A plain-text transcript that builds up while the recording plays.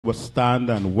We'll stand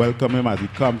and welcome him as he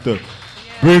comes to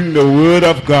bring the word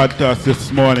of God to us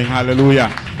this morning. Hallelujah.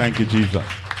 Thank you, Jesus.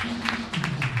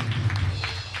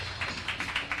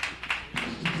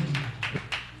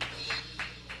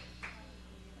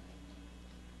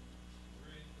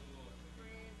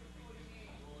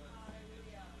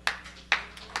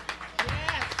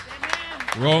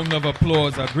 Round of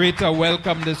applause, a greater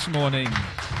welcome this morning.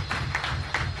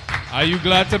 Are you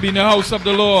glad to be in the house of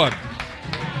the Lord?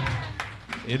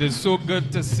 It is so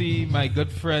good to see my good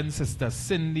friend, Sister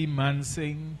Cindy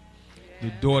Mansing, the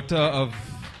daughter of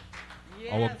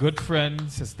our good friend,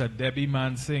 Sister Debbie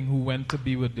Mansing, who went to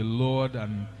be with the Lord,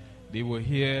 and they were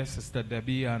here. Sister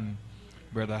Debbie and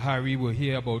Brother Harry were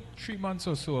here about 3 months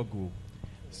or so ago.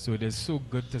 So it is so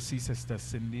good to see Sister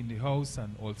Cindy in the house,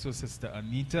 and also Sister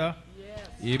Anita.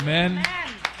 Yes. Amen. Amen.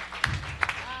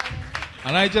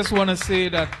 And I just want to say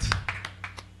that,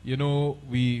 you know,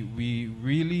 we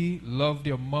really loved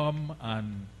your mom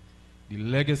and the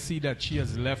legacy that she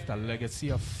has left, a legacy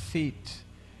of faith.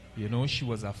 You know, she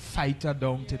was a fighter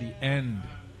down to the end.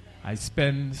 I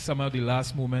spent some of the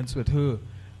last moments with her.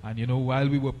 And, you know, while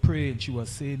we were praying, she was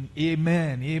saying,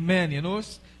 amen, amen. You know,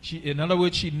 in other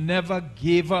words, she never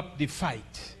gave up the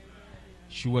fight.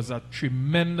 She was a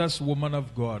tremendous woman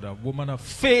of God, a woman of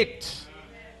faith,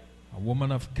 a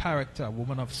woman of character, a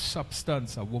woman of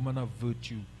substance, a woman of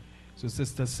virtue. So,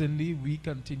 Sister Cindy, we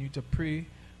continue to pray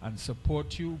and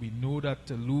support you. We know that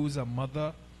to lose a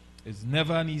mother is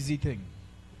never an easy thing.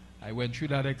 I went through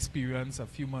that experience a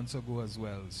few months ago as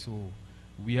well. So,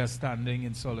 we are standing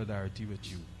in solidarity with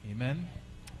you. Amen.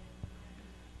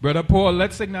 Brother Paul,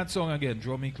 let's sing that song again.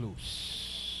 Draw me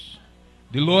close.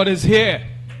 The Lord is here.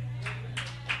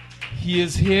 He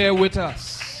is here with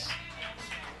us.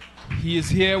 He is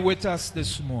here with us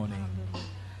this morning.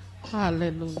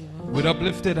 Hallelujah. With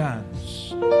uplifted hands.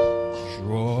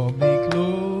 Draw me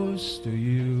close to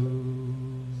you.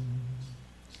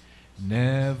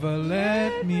 Never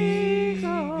let me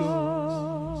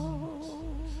go.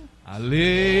 I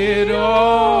lay it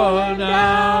all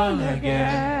down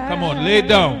again. Come on, lay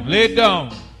down, lay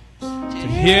down. To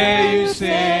hear you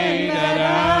say that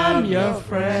I'm your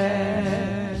friend.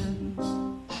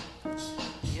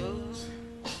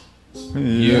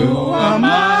 You are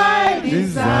my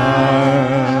desire.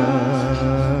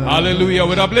 Hallelujah.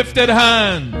 With uplifted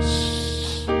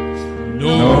hands.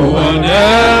 No one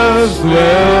else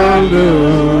will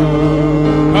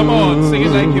do. Come on, sing it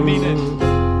like you mean it.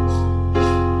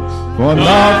 For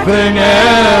nothing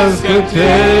else could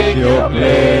take your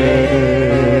place.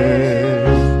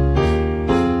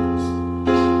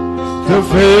 To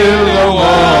feel the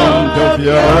warmth of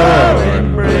your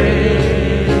embrace.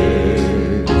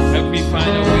 Help me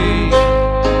find a way.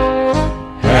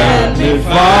 Help me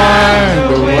find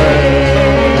a way.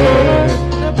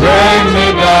 Bring me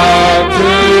back to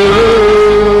you.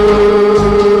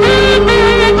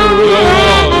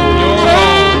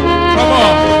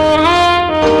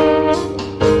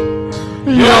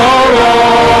 You're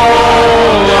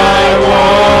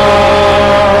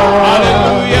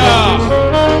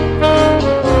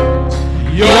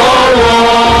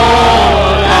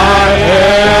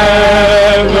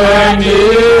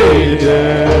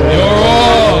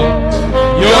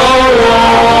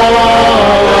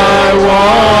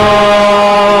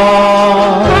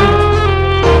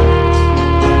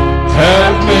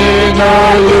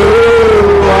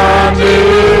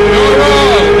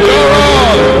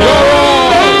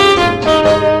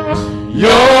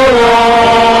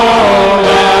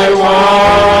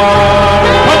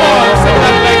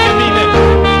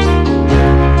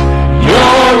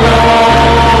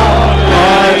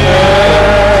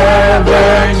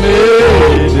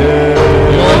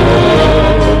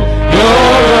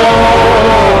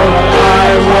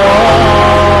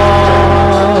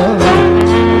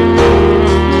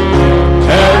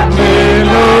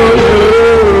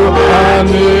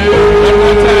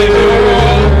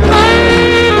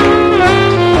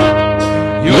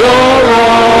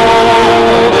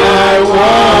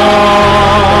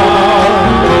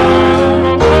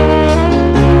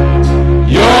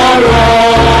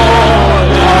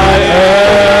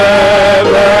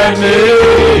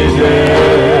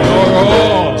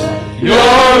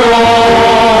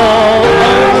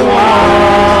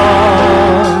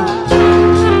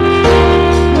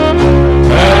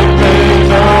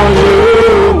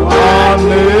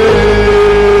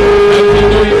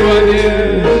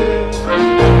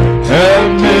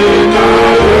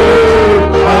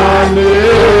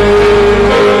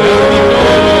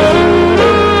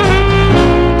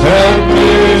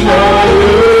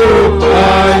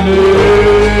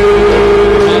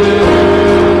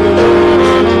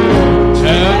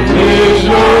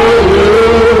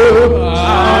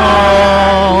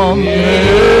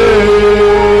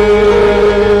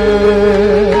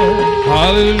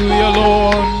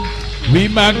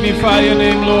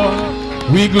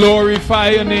glorify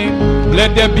your name.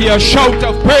 Let there be a shout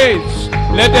of praise.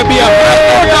 Let there be a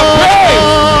melody of praise.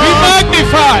 We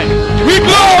magnify. We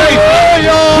glorify.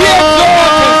 We exalt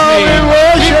his name.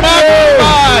 We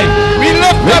magnify. We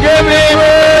lift up the name.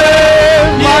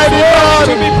 He is worthy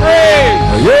to be praised.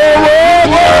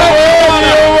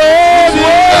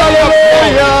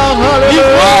 He's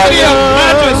worthy of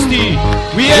majesty.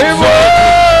 We exalt.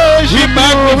 We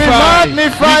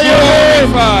magnify. We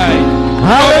glorify.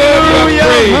 Hallelujah.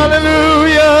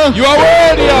 Hallelujah. You are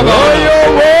worthy of honor. You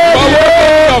are worthy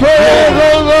of praise.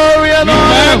 We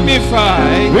magnify.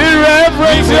 We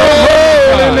reverence your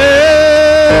holy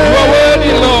name. You are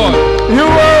worthy, Lord. You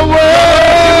are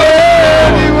worthy.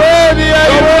 Worthy are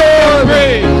you, Lord.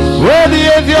 Worthy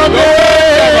is your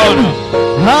name.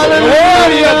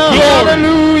 Hallelujah.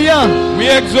 Hallelujah. We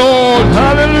exalt.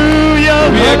 Hallelujah.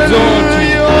 We exalt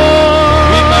you.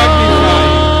 We magnify.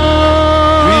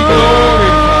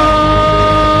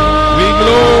 We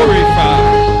glorify.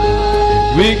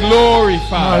 We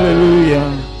glorify. Hallelujah.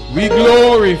 We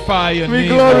glorify your name. We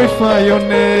glorify your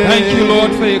name. Thank you,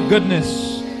 Lord, for your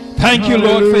goodness. Thank you,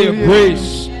 Lord, for your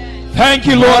grace. Thank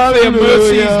you, Lord, for your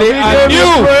mercies. They are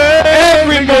new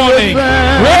every morning.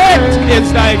 Great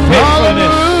is thy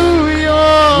faithfulness.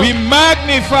 We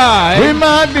magnify. We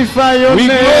magnify your we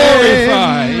name.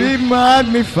 Glorify. We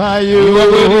magnify you. You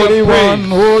are worthy Holy of One,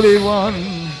 praise. Holy One.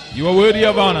 You are worthy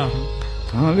of honor.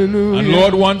 Hallelujah. And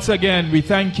Lord, once again, we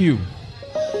thank you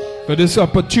for this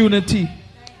opportunity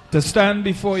to stand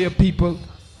before your people,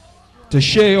 to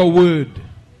share your word.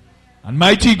 And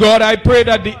mighty God, I pray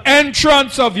that the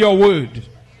entrance of your word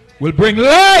will bring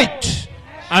light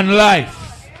and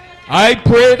life. I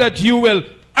pray that you will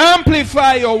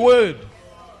amplify your word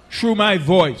through my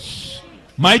voice.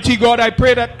 Mighty God, I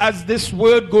pray that as this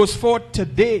word goes forth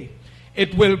today,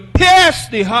 it will pierce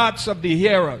the hearts of the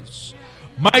hearers.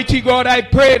 Mighty God, I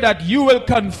pray that you will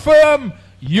confirm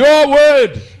your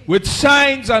word with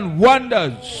signs and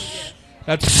wonders,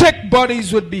 that sick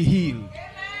bodies would be healed,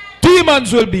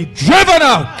 demons will be driven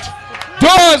out,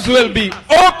 doors will be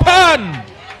opened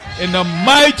in the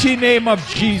mighty name of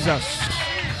Jesus.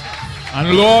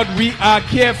 And Lord, we are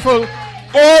careful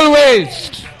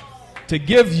always to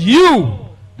give you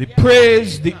the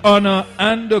praise, the honor,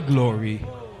 and the glory.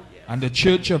 And the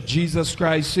Church of Jesus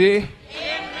Christ say,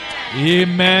 Amen,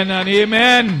 amen and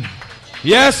amen.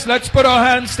 Yes, let's put our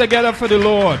hands together for the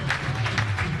Lord.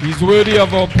 He's worthy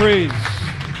of our praise.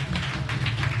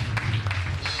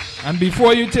 And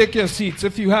before you take your seats,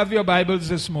 if you have your Bibles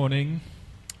this morning,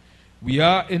 we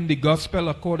are in the Gospel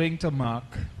according to Mark.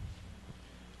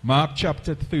 Mark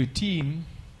chapter 13.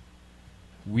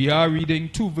 We are reading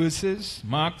two verses.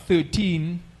 Mark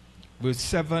 13, verse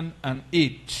 7 and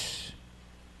 8.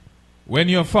 When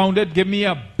you have found it, give me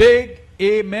a big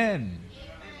amen.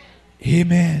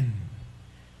 Amen.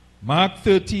 Mark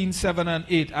 13, 7 and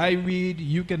 8. I read,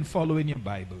 you can follow in your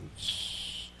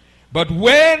Bibles. But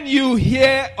when you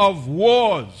hear of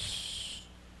wars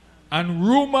and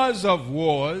rumors of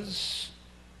wars,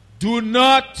 do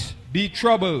not be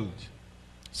troubled.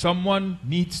 Someone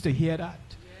needs to hear that.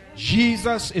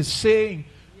 Jesus is saying,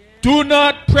 do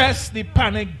not press the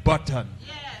panic button.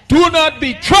 Do not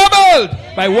be troubled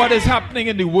by what is happening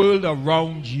in the world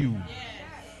around you.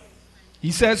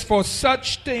 He says, for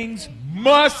such things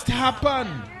must happen.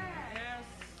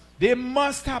 They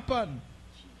must happen.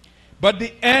 But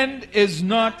the end is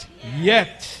not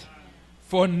yet.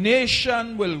 For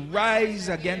nation will rise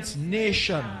against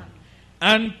nation,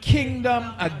 and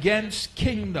kingdom against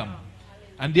kingdom.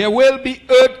 And there will be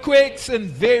earthquakes in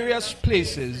various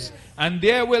places, and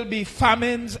there will be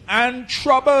famines and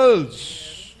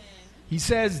troubles. He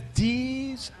says,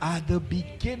 these are the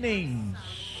beginnings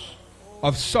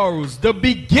of sorrows. The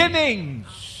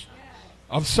beginnings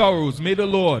of sorrows. May the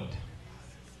Lord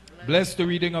bless the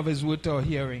reading of his word to our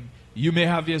hearing. You may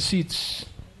have your seats.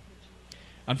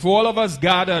 And for all of us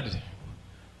gathered,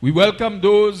 we welcome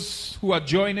those who are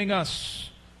joining us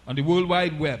on the World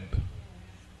Wide Web.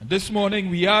 And this morning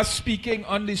we are speaking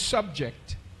on the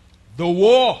subject, the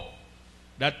war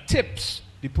that tips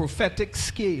the prophetic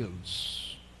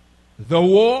scales. The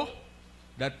war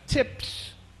that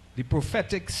tips the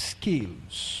prophetic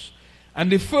scales.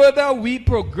 And the further we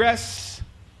progress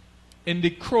in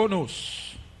the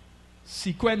chronos,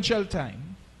 sequential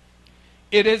time,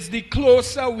 it is the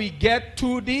closer we get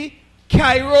to the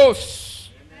kairos,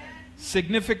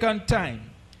 significant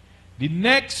time. The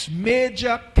next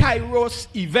major kairos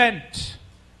event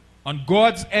on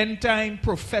God's end time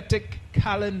prophetic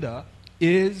calendar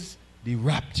is the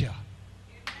rapture.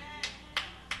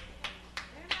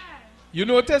 You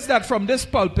notice that from this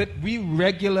pulpit, we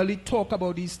regularly talk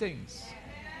about these things.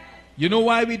 You know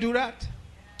why we do that?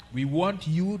 We want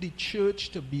you, the church,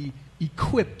 to be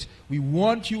equipped. We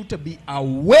want you to be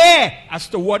aware as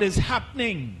to what is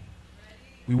happening.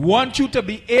 We want you to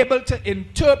be able to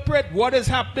interpret what is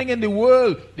happening in the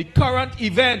world, the current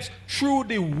events, through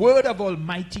the word of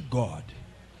Almighty God.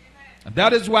 And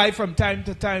that is why from time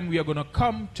to time we are going to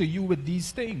come to you with these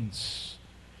things,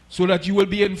 so that you will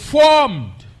be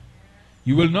informed.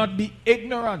 You will not be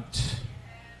ignorant.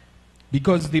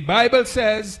 Because the Bible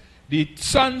says the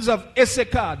sons of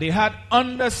Issachar, they had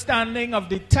understanding of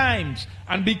the times.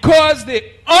 And because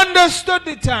they understood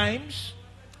the times,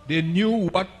 they knew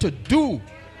what to do.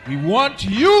 We want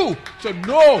you to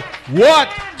know what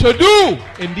to do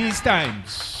in these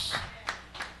times.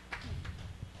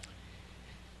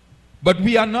 But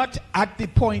we are not at the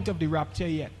point of the rapture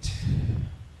yet.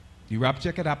 The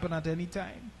rapture can happen at any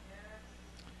time.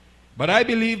 But I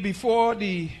believe before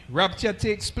the rapture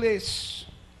takes place,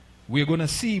 we're going to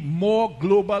see more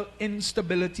global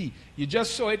instability. You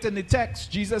just saw it in the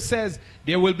text. Jesus says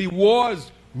there will be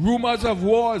wars, rumors of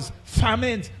wars,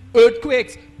 famines,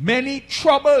 earthquakes, many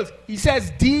troubles. He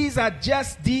says these are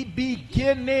just the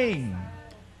beginning.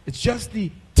 It's just the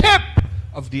tip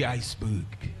of the iceberg.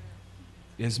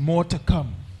 There's more to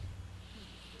come.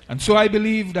 And so I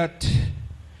believe that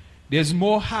there's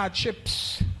more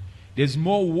hardships, there's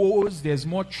more wars, there's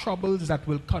more troubles that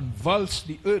will convulse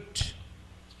the earth.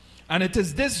 And it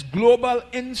is this global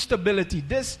instability,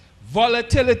 this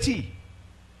volatility,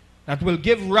 that will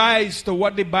give rise to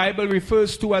what the Bible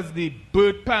refers to as the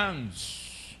birth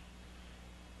pangs.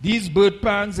 These birth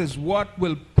pangs is what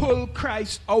will pull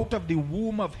Christ out of the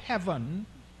womb of heaven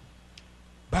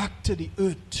back to the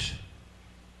earth.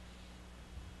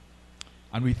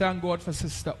 And we thank God for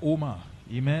Sister Oma.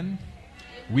 Amen.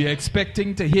 We are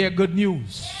expecting to hear good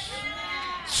news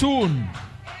soon.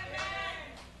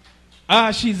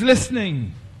 She's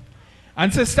listening.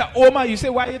 And Sister Oma, you say,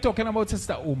 why are you talking about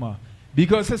Sister Oma?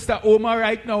 Because Sister Oma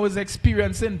right now is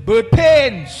experiencing birth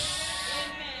pains.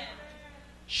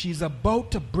 She's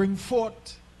about to bring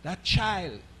forth that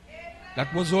child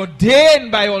that was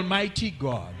ordained by Almighty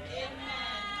God.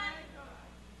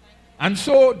 And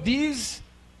so these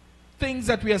things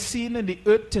that we are seeing in the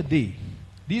earth today,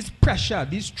 these pressure,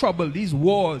 these trouble, these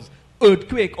wars,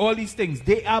 earthquake, all these things,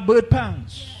 they are birth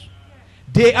pangs.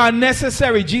 They are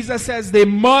necessary. Jesus says they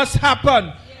must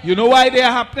happen. You know why they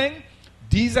are happening?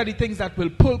 These are the things that will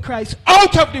pull Christ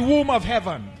out of the womb of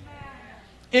heaven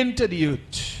into the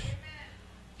earth.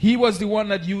 He was the one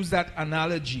that used that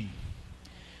analogy.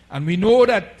 And we know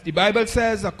that the Bible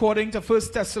says, according to 1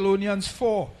 Thessalonians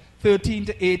 4:13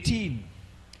 to 18,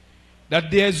 that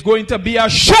there's going to be a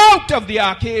shout of the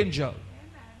archangel.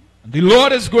 And the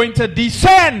Lord is going to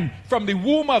descend from the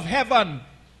womb of heaven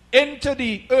into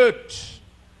the earth.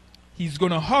 He's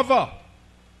going to hover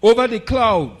over the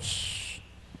clouds.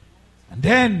 And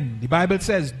then the Bible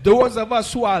says, those of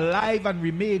us who are alive and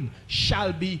remain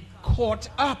shall be caught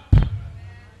up.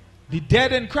 The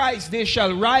dead in Christ, they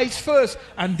shall rise first,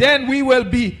 and then we will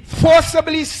be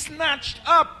forcibly snatched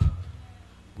up.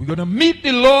 We're going to meet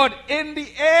the Lord in the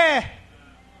air.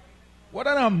 What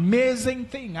an amazing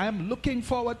thing. I am looking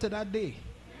forward to that day.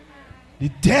 The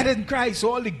dead in Christ,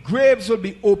 all the graves will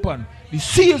be open. The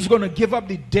sea is going to give up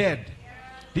the dead.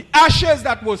 The ashes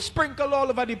that were sprinkled all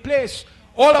over the place,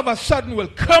 all of a sudden will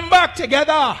come back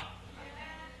together.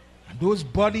 And those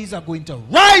bodies are going to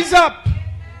rise up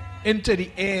into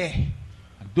the air.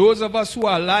 And those of us who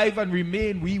are alive and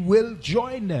remain, we will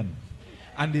join them.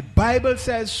 And the Bible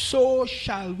says, so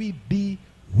shall we be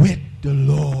with the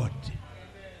Lord.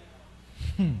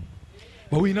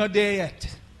 But we're not there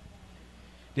yet.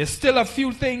 There's still a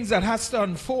few things that has to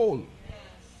unfold.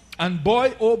 And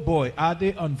boy, oh boy, are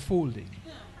they unfolding.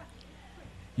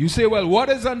 You say, well, what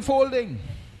is unfolding?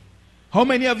 How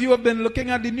many of you have been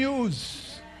looking at the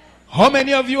news? How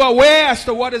many of you are aware as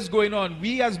to what is going on?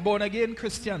 We as born-again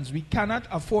Christians, we cannot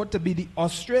afford to be the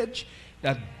ostrich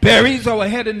that buries our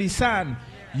head in the sand.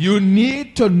 You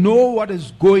need to know what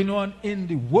is going on in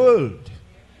the world.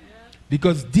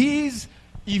 Because these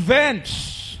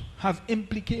events have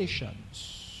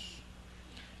implications.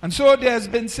 And so there has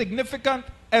been significant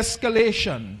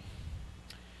escalation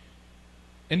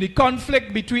in the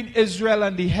conflict between Israel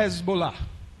and the Hezbollah.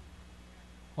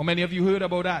 How many of you heard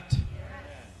about that?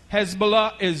 Yes.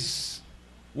 Hezbollah is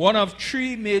one of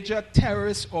three major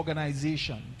terrorist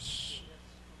organizations.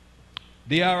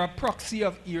 They are a proxy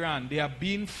of Iran. They are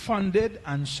being funded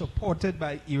and supported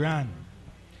by Iran.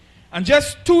 And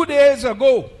just 2 days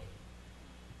ago,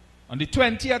 on the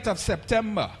 20th of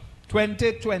September,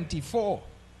 2024,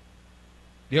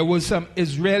 there was some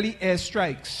Israeli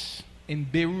airstrikes in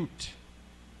Beirut.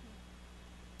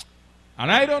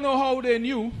 And I don't know how they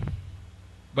knew,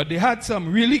 but they had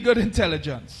some really good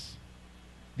intelligence.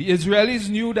 The Israelis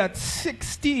knew that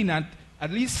at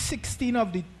least 16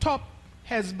 of the top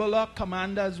Hezbollah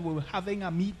commanders were having a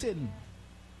meeting.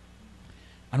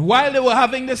 And while they were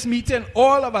having this meeting,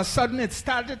 all of a sudden it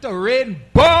started to rain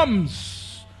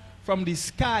bombs from the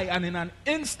sky. And in an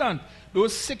instant,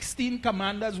 those 16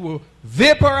 commanders were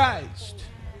vaporized.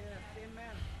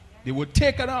 They were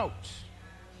taken out.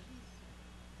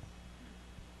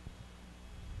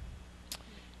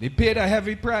 They paid a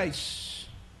heavy price.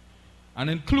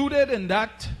 And included in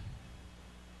that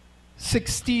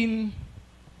 16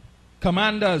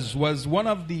 commanders was one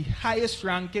of the highest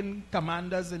ranking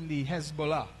commanders in the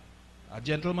Hezbollah, a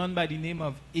gentleman by the name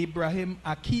of Ibrahim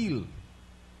Akil.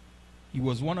 He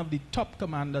was one of the top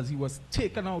commanders. He was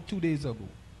taken out 2 days ago.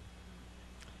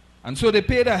 And so they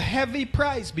paid a heavy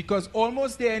price because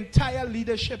almost their entire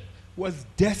leadership was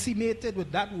decimated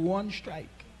with that one strike.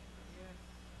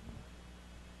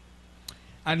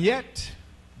 And yet,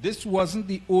 this wasn't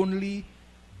the only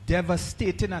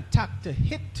devastating attack to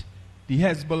hit the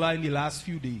Hezbollah in the last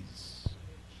few days.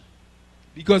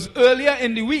 Because earlier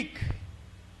in the week,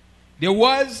 there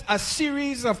was a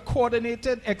series of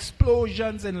coordinated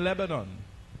explosions in Lebanon,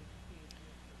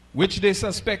 which they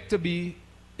suspect to be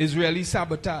Israeli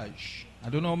sabotage. I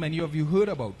don't know how many of you heard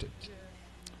about it.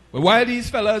 But while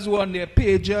these fellas were on their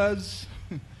pagers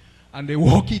and their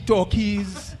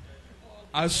walkie-talkies,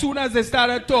 as soon as they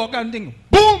started talking,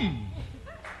 boom!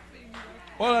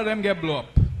 All of them get blown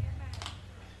up.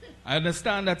 I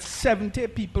understand that 70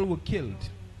 people were killed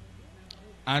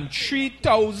and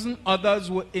 3,000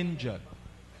 others were injured.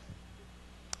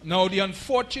 Now, the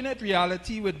unfortunate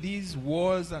reality with these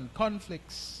wars and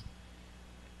conflicts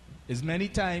is many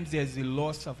times there's the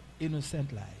loss of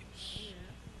innocent lives.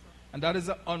 And that is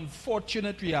an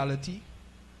unfortunate reality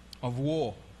of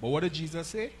war. But what did Jesus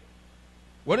say?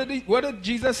 What did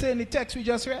Jesus say in the text we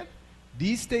just read?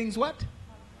 These things what?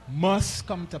 Must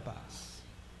come to pass.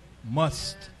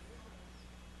 Must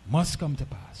come to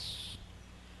pass.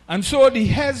 And so the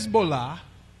Hezbollah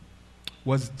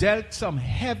was dealt some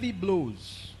heavy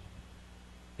blows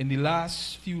in the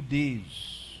last few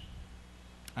days.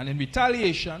 And in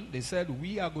retaliation, they said,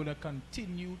 we are going to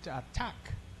continue to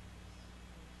attack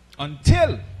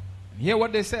until, and hear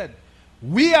what they said,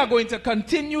 we are going to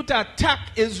continue to attack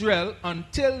Israel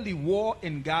until the war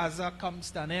in Gaza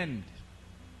comes to an end.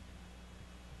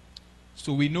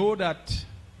 So we know that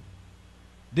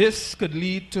this could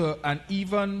lead to an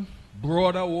even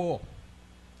broader war.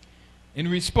 In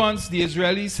response, the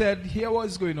Israelis said, here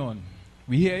what's going on.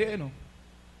 We hear you, you know.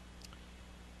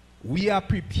 We are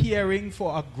preparing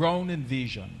for a ground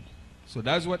invasion. So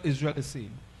that's what Israel is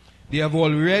saying. They have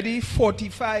already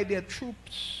fortified their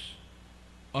troops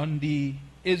on the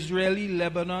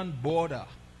Israeli-Lebanon border.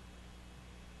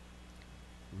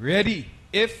 Ready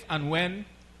if and when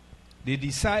they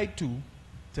decide to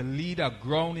lead a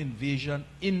ground invasion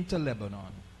into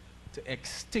Lebanon to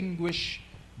extinguish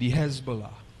the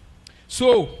Hezbollah.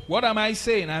 So, what am I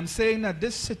saying? I'm saying that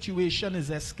this situation is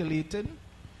escalating.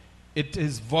 It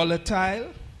is volatile.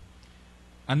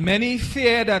 And many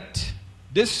fear that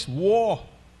this war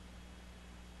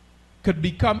could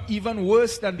become even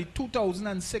worse than the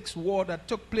 2006 war that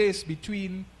took place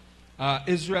between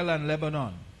Israel and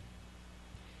Lebanon.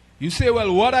 You say,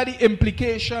 well, what are the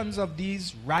implications of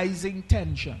these rising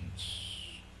tensions?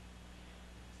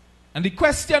 And the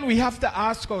question we have to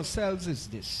ask ourselves is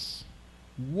this.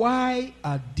 Why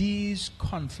are these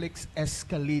conflicts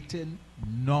escalating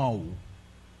now?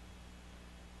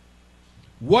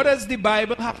 What does the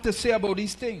Bible have to say about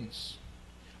these things?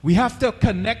 We have to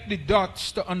connect the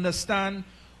dots to understand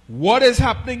what is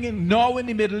happening now in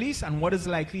the Middle East and what is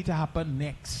likely to happen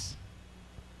next.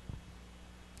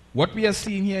 What we are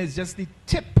seeing here is just the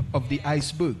tip of the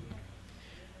iceberg.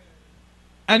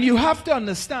 And you have to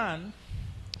understand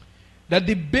that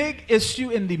the big issue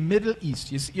in the Middle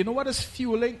East, you know what is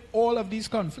fueling all of these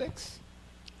conflicts?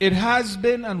 It has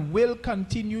been and will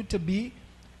continue to be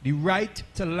the right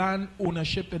to land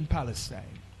ownership in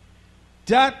Palestine.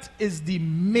 That is the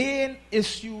main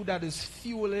issue that is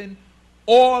fueling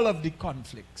all of the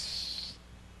conflicts.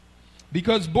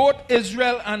 Because both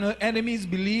Israel and her enemies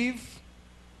believe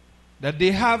that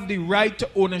they have the right to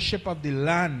ownership of the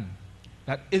land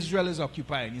that Israel is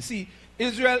occupying. You see,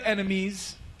 Israel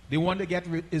enemies, they want to get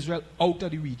Israel out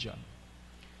of the region.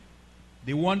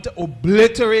 They want to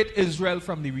obliterate Israel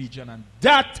from the region. And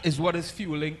that is what is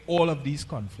fueling all of these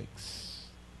conflicts.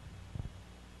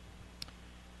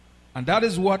 And that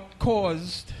is what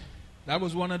caused, that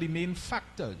was one of the main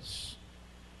factors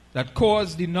that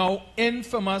caused the now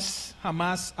infamous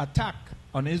Hamas attack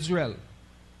on Israel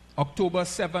October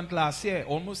 7th last year.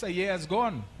 Almost a year has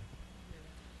gone.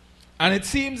 And it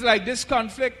seems like this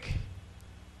conflict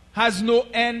has no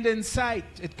end in sight.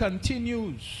 It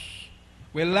continues,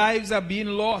 where lives are being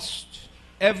lost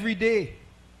every day.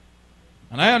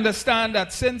 And I understand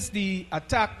that since the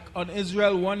attack on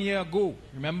Israel 1 year ago,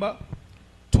 remember,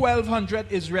 1,200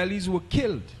 Israelis were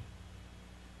killed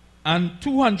and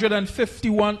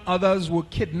 251 others were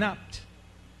kidnapped.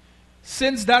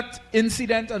 Since that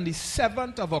incident on the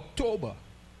 7th of October,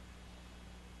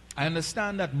 I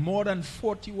understand that more than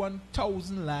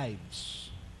 41,000 lives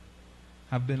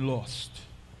have been lost.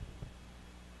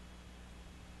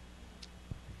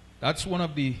 That's one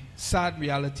of the sad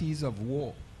realities of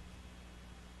war.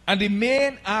 And the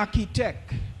main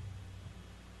architect,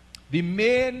 the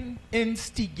main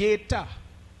instigator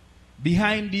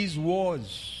behind these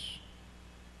wars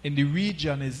in the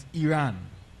region is Iran.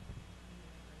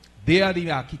 They are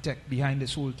the architect behind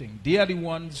this whole thing. They are the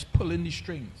ones pulling the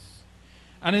strings.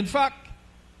 And in fact,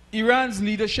 Iran's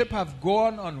leadership have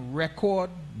gone on record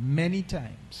many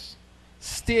times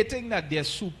stating that their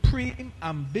supreme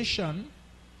ambition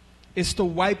is to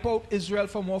wipe out Israel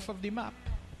from off of the map.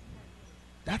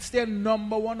 That's their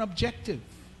number one objective.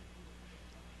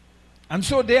 And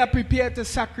so they are prepared to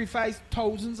sacrifice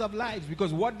thousands of lives,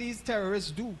 because what these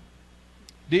terrorists do,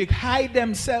 they hide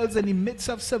themselves in the midst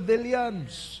of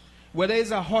civilians. Whether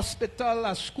it's a hospital,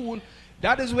 a school,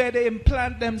 that is where they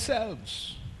implant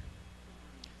themselves.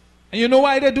 And you know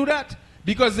why they do that?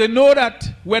 Because they know that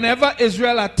whenever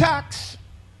Israel attacks,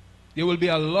 there will be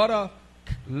a lot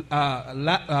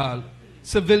of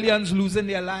civilians losing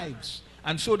their lives.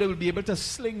 And so they will be able to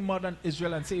sling mud on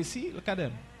Israel and say, see, look at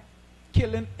them,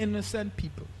 killing innocent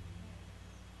people.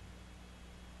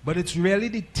 But it's really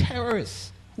the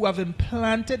terrorists who have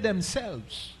implanted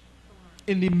themselves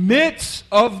in the midst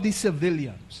of the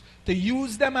civilians to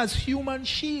use them as human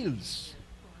shields.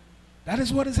 That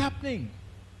is what is happening.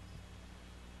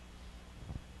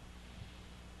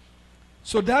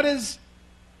 So that is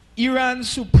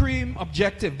Iran's supreme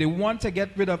objective. They want to get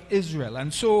rid of Israel.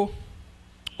 And so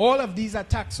all of these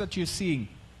attacks that you're seeing,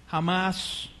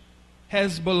 Hamas,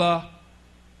 Hezbollah,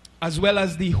 as well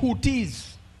as the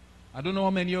Houthis. I don't know how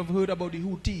many of you have heard about the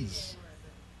Houthis.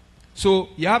 So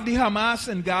you have the Hamas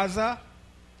in Gaza,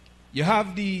 you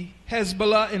have the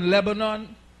Hezbollah in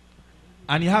Lebanon,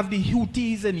 and you have the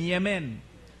Houthis in Yemen.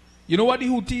 You know what the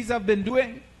Houthis have been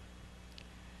doing?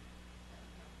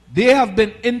 They have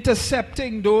been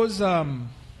intercepting those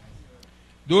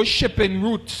shipping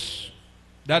routes.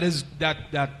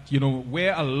 That you know,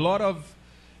 where a lot of,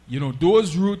 you know,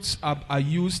 those routes are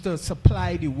used to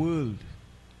supply the world.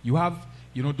 You have,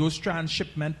 you know, those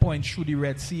transshipment points through the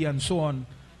Red Sea and so on,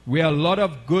 where a lot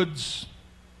of goods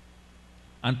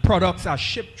and products are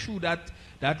shipped through that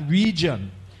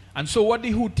region. And so what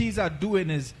the Houthis are doing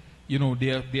is, you know,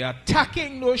 they are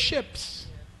attacking those ships,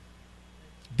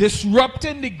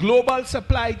 disrupting the global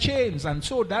supply chains, and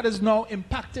so that is now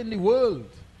impacting the world.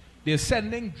 They're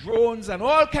sending drones and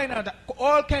all kind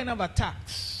of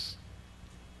attacks.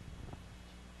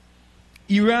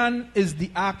 Iran is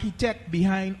the architect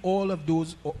behind all of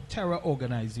those terror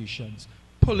organizations,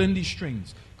 pulling the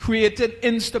strings, creating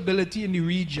instability in the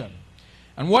region.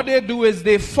 And what they do is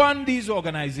they fund these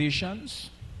organizations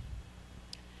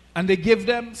and they give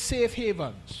them safe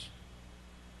havens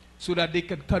so that they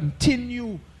can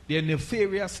continue their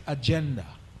nefarious agenda.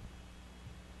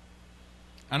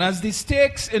 And as the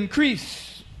stakes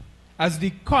increase, as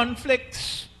the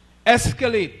conflicts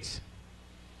escalate,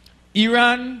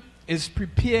 Iran is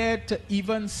prepared to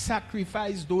even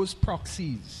sacrifice those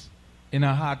proxies in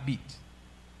a heartbeat.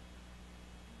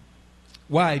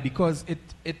 Why? Because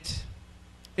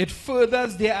it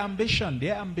furthers their ambition.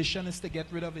 Their ambition is to get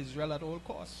rid of Israel at all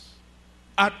costs.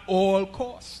 At all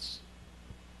costs.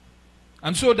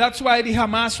 And so that's why the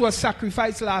Hamas was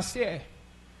sacrificed last year.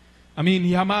 I mean,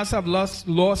 the Hamas have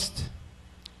lost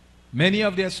many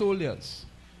of their soldiers.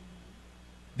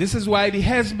 This is why the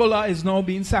Hezbollah is now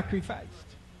being sacrificed.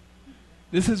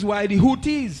 This is why the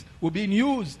Houthis were being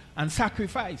used and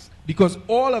sacrificed. Because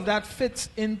all of that fits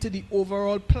into the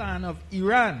overall plan of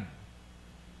Iran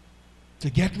to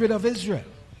get rid of Israel.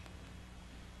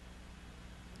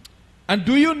 And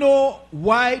do you know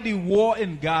why the war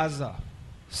in Gaza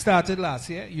started last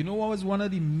year? You know what was one of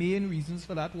the main reasons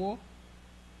for that war?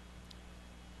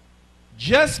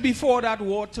 Just before that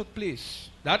war took place,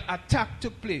 that attack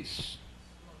took place,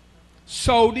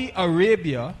 Saudi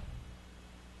Arabia,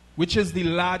 which is the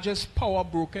largest power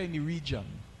broker in the region,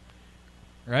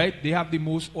 right? They have the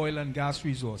most oil and gas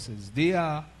resources. They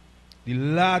are the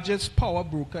largest power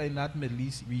broker in that Middle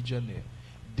East region there.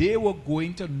 They were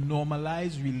going to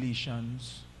normalize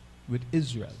relations with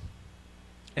Israel,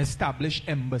 establish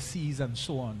embassies and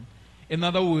so on. In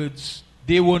other words,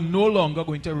 they were no longer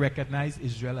going to recognize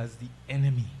Israel as the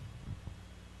enemy.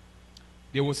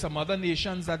 There were some other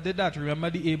nations that did that. Remember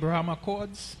the Abraham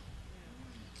Accords?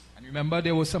 And remember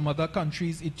there were some other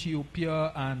countries,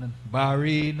 Ethiopia and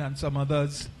Bahrain and some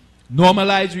others,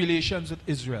 normalized relations with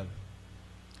Israel.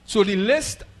 So the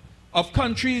list of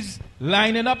countries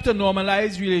lining up to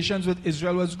normalize relations with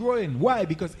Israel was growing. Why?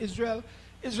 Because Israel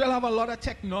have a lot of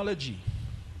technology.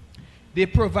 They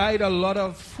provide a lot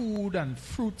of food and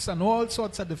fruits and all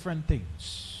sorts of different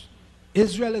things.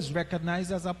 Israel is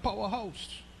recognized as a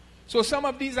powerhouse. So some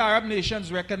of these Arab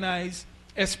nations recognize,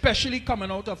 especially coming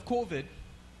out of COVID,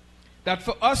 that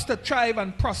for us to thrive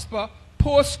and prosper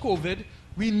post-COVID,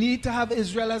 we need to have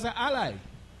Israel as an ally.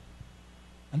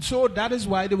 And so that is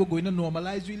why they were going to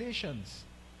normalize relations.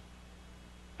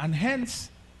 And hence,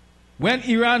 when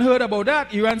Iran heard about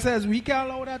that, Iran says, we can't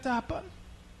allow that to happen.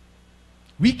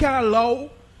 We can't allow,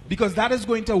 because that is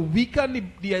going to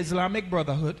weaken the Islamic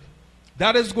Brotherhood.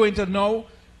 That is going to now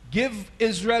give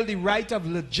Israel the right of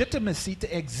legitimacy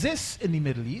to exist in the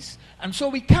Middle East. And so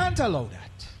we can't allow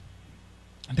that.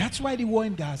 And that's why the war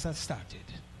in Gaza started.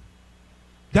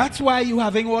 That's why you're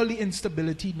having all the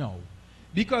instability now.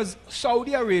 Because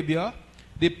Saudi Arabia,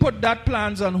 they put that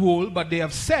plans on hold, but they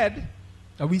have said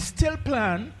that we still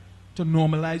plan to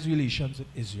normalize relations with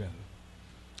Israel.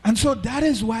 And so that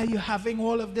is why you're having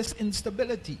all of this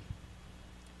instability.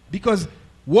 Because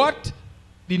what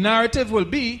the narrative will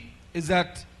be is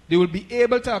that they will be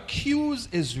able to accuse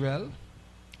Israel,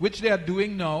 which they are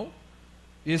doing now.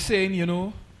 They're saying, you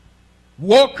know,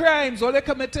 war crimes, all they're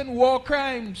committing war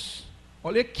crimes,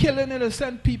 all they're killing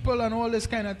innocent people and all this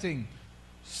kind of thing.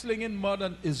 Slinging mud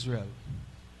on Israel.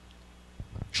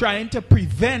 Trying to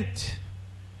prevent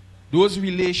those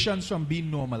relations from being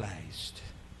normalized.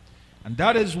 And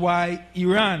that is why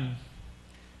Iran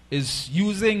is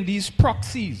using these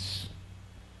proxies,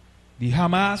 the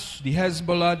Hamas, the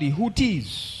Hezbollah, the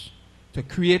Houthis, to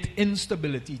create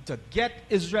instability, to get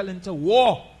Israel into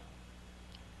war,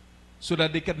 so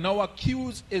that they can now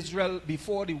accuse Israel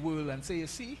before the world and say, you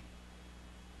see,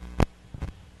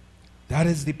 that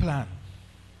is the plan.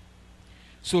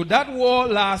 So that war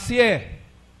last year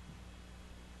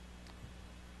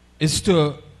is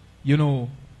to, you know,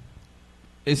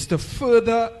 is to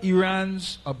further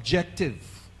Iran's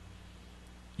objective,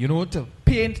 you know, to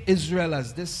paint Israel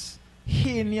as this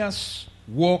heinous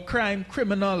war crime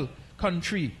criminal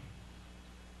country.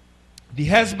 The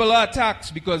Hezbollah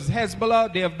attacks, because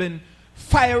Hezbollah, they have been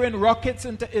firing rockets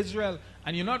into Israel,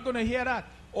 and you're not going to hear that.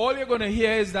 All you're going to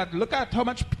hear is that look at how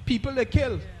much people they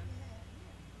killed.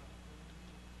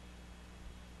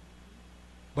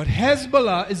 But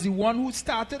Hezbollah is the one who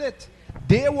started it.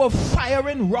 They were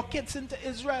firing rockets into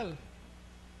Israel.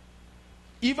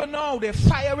 Even now, they're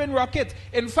firing rockets.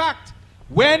 In fact,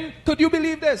 could you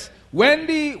believe this? When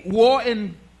the war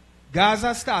in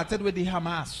Gaza started with the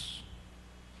Hamas,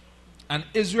 and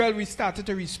Israel started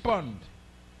to respond,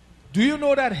 do you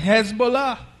know that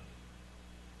Hezbollah,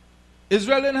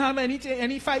 Israel didn't have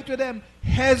any fight with them.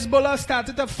 Hezbollah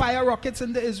started to fire rockets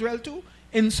into Israel too,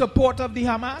 in support of the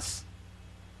Hamas.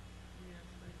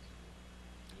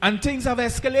 And things have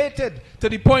escalated to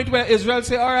the point where Israel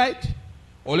say, all right,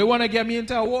 all they want to get me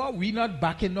into a war, we're not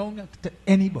backing down to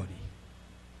anybody.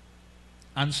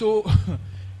 And so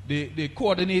they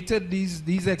coordinated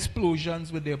these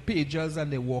explosions with their pagers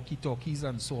and their walkie-talkies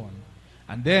and so on.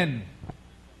 And then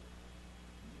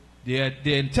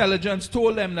the intelligence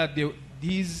told them that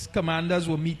these commanders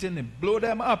were meeting and blow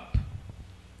them up.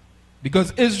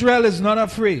 Because Israel is not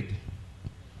afraid.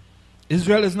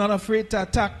 Israel is not afraid to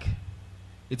attack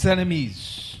its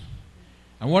enemies.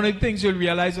 And one of the things you'll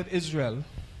realize with Israel,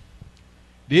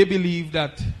 they believe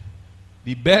that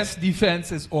the best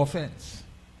defense is offense.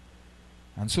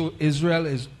 And so Israel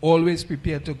is always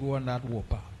prepared to go on that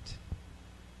warpath.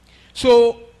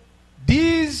 So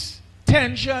these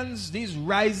tensions, these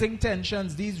rising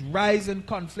tensions, these rising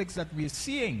conflicts that we're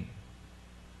seeing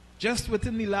just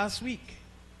within the last week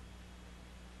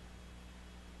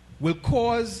will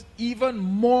cause even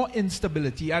more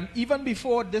instability. And even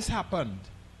before this happened,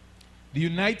 the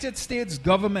United States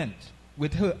government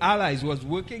with her allies was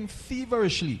working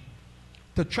feverishly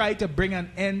to try to bring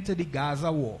an end to the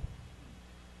Gaza war.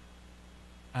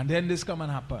 And then this come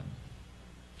and happen.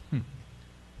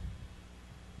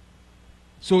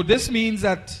 So this means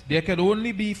that there can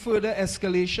only be further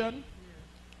escalation,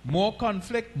 more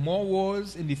conflict, more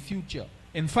wars in the future.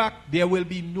 In fact, there will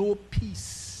be no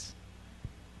peace.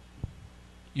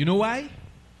 You know why?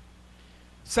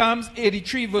 Psalms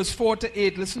 83 verse 4 to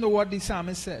 8. Listen to what the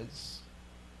psalmist says.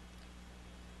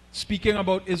 speaking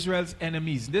about Israel's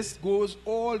enemies. This goes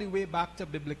all the way back to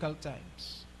biblical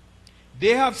times.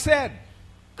 They have said,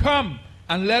 "Come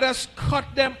and let us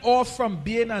cut them off from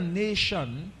being a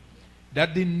nation,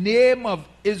 that the name of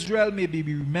Israel may be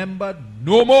remembered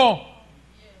no more.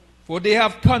 For they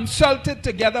have consulted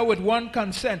together with one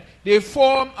consent. They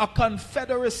form a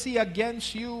confederacy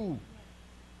against you."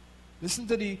 Listen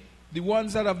to the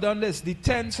ones that have done this. The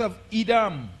tents of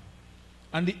Edom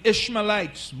and the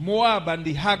Ishmaelites, Moab and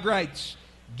the Hagrites,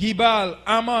 Gebal,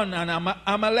 Ammon and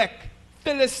Amalek,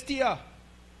 Philistia,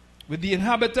 with the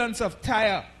inhabitants of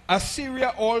Tyre.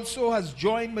 Assyria also has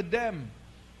joined with them.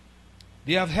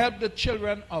 They have helped the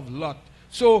children of Lot.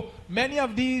 So many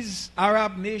of these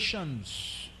Arab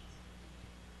nations,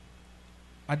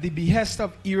 at the behest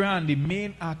of Iran, the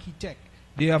main architect,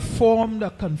 they have formed a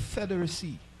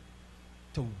confederacy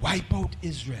to wipe out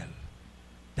Israel.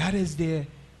 That is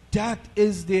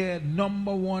their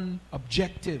number one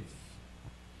objective.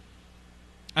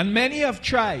 And many have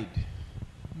tried.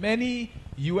 Many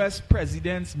U.S.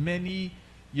 presidents, many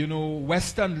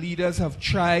Western leaders have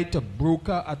tried to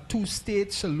broker a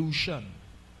two-state solution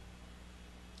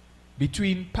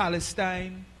between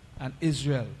Palestine and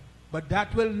Israel. But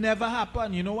that will never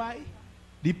happen. You know why?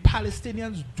 The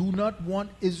Palestinians do not want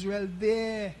Israel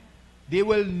there. They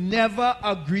will never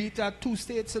agree to a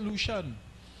two-state solution.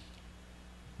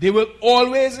 They will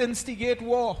always instigate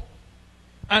war.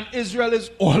 And Israel is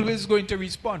always going to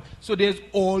respond. So there's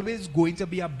always going to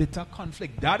be a bitter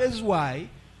conflict. That is why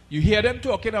you hear them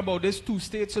talking about this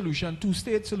two-state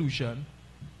solution,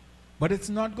 but it's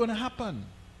not going to happen.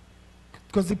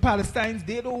 Because the Palestinians,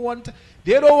 they don't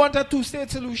want a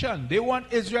two-state solution. They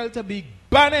want Israel to be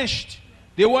banished.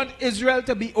 They want Israel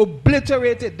to be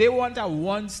obliterated. They want a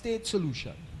one-state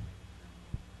solution.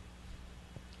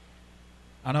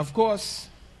 And of course,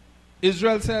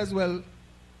 Israel says, well,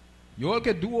 you all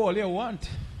can do all you want.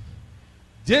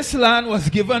 This land was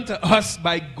given to us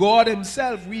by God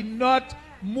himself. We're not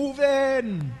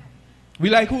moving. We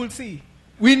like who'll see.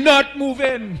 We're not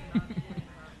moving.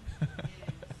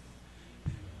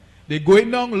 They're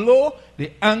going down low,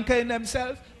 they anchor in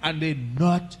themselves, and they're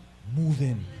not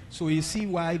moving. So you see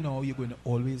why now you're going to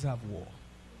always have war.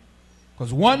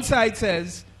 Because one side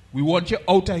says, we want you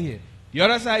out of here. The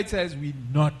other side says, we're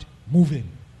not moving.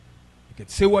 You can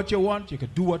say what you want, you can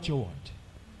do what you want.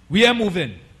 We are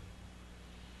moving.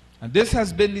 And this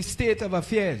has been the state of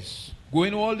affairs,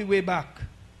 going all the way back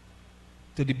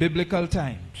to the biblical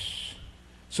times.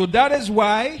 So that is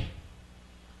why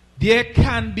there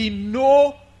can be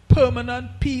no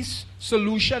permanent peace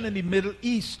solution in the Middle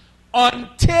East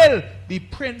until the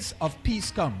Prince of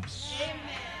Peace comes. Amen.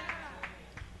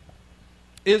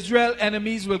 Israel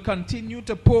enemies will continue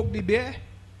to poke the bear,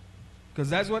 because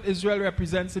that's what Israel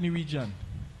represents in the region.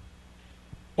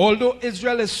 Although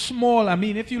Israel is small, I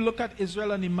mean, if you look at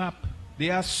Israel on the map, they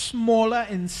are smaller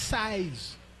in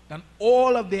size than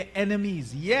all of their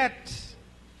enemies, yet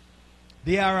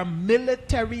they are a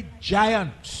military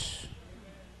giant.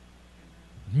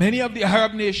 Many of the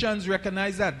Arab nations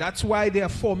recognize that. That's why they are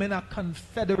forming a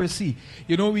confederacy.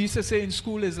 You know, we used to say in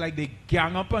school, is like they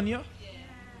gang up on you. Yeah.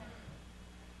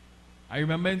 I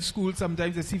remember in school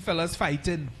sometimes I see fellas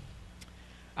fighting.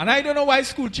 And I don't know why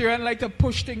school children like to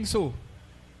push things so.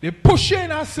 They push you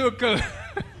in a circle.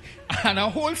 And a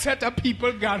whole set of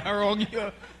people gather around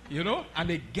you, you know, and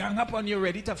they gang up on you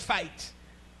ready to fight.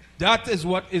 That is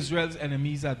what Israel's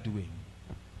enemies are doing.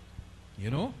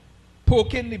 You know,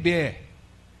 poking the bear.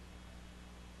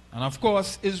 And of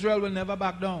course, Israel will never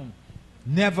back down.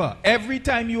 Never. Every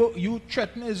time you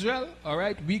threaten Israel, all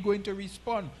right, we're going to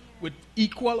respond with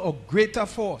equal or greater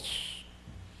force.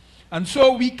 And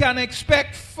so we can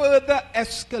expect further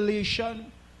escalation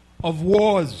of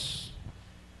wars.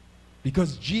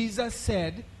 Because Jesus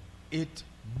said it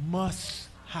must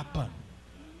happen.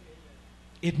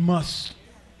 It must.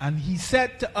 And he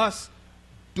said to us,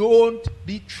 don't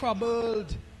be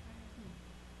troubled.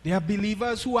 There are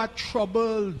believers who are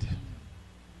troubled.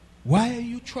 Why are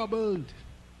you troubled?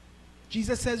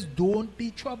 Jesus says, don't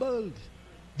be troubled.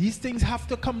 These things have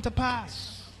to come to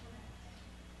pass.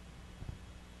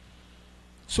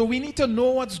 So we need to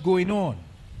know what's going on.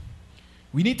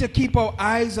 We need to keep our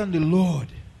eyes on the Lord.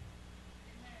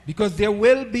 Because there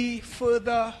will be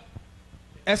further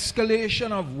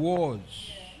escalation of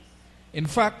wars. In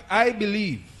fact, I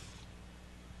believe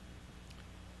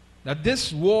that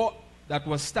this war that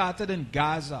was started in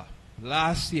Gaza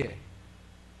last year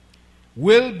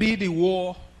will be the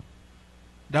war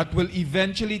that will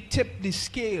eventually tip the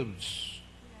scales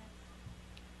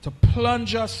to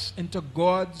plunge us into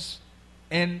God's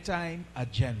end time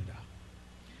agenda.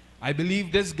 I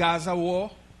believe this Gaza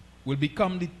war will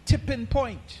become the tipping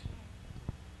point,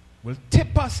 will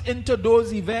tip us into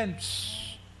those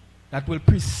events that will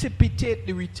precipitate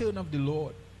the return of the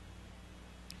Lord.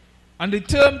 And the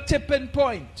term tipping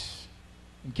point,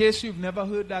 in case you've never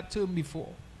heard that term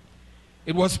before,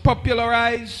 it was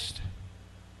popularized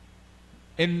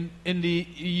in the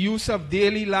use of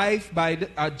daily life by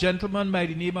a gentleman by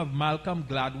the name of Malcolm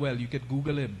Gladwell. You could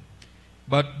Google him.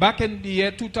 But back in the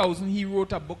year 2000, he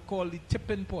wrote a book called The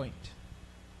Tipping Point,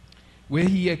 where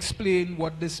he explained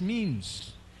what this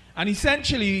means. And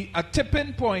essentially, a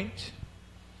tipping point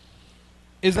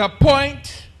is a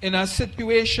point in a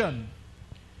situation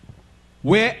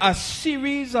where a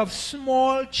series of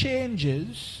small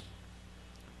changes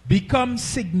become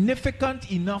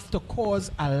significant enough to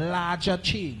cause a larger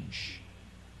change,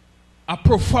 a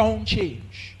profound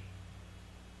change.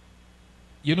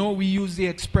 You know, we use the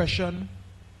expression,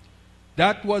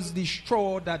 that was the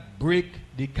straw that broke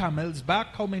the camel's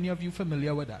back. How many of you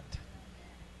familiar with that?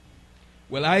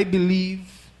 Well, I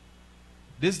believe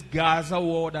this Gaza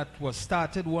war that was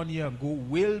started 1 year ago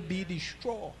will be the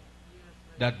straw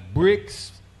that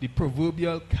breaks the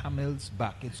proverbial camel's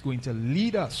back. It's going to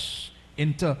lead us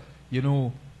into, you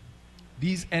know,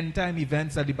 these end time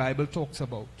events that the Bible talks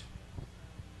about.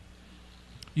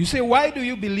 You say, why do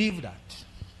you believe that?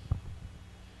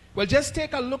 Well, just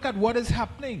take a look at what is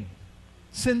happening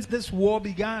since this war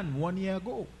began 1 year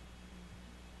ago.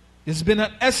 There's been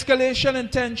an escalation in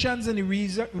tensions in the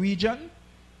region.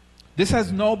 This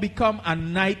has now become a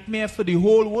nightmare for the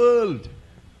whole world.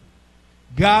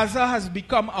 Gaza has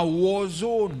become a war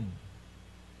zone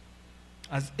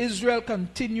as Israel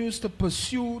continues to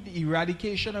pursue the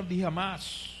eradication of the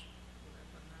Hamas.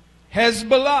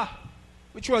 Hezbollah,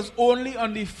 which was only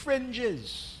on the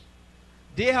fringes,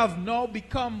 they have now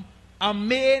become a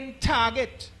main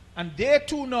target, and they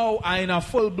too now are in a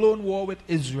full-blown war with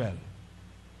Israel.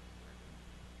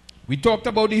 We talked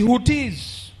about the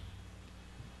Houthis.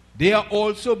 They are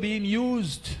also being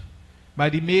used by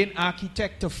the main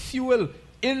architect to fuel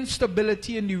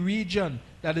instability in the region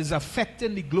that is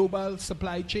affecting the global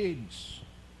supply chains.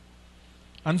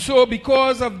 And so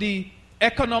because of the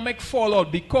economic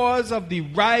fallout, because of the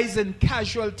rise in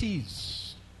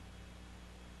casualties,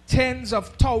 tens of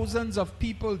thousands of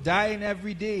people dying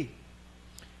every day,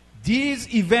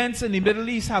 these events in the Middle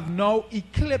East have now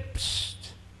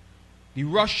eclipsed the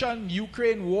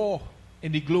Russian-Ukraine war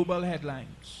in the global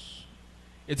headlines.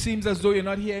 It seems as though you're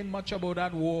not hearing much about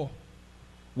that war.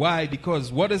 Why?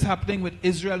 Because what is happening with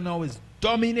Israel now is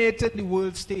dominating the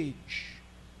world stage.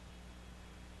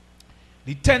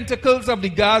 The tentacles of the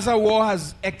Gaza war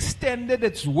has extended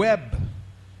its web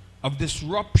of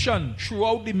disruption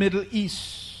throughout the Middle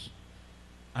East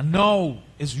and now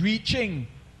is reaching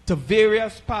to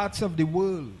various parts of the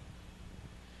world.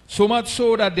 So much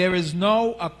so that there is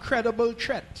now a credible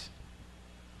threat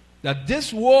that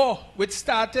this war, which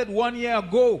started 1 year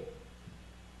ago,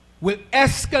 will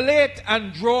escalate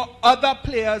and draw other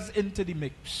players into the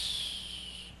mix.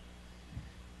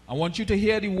 I want you to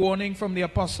hear the warning from the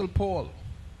Apostle Paul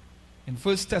in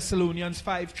 1 Thessalonians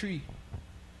 5:3.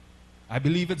 I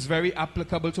believe it's very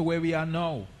applicable to where we are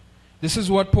now. This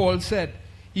is what Paul said.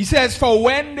 He says, for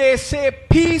when they say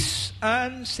peace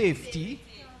and safety,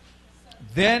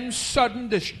 then sudden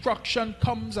destruction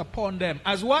comes upon them.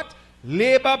 As what?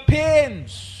 Labor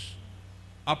pains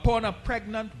upon a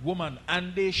pregnant woman,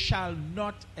 and they shall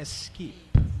not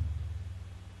escape.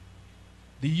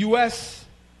 The U.S.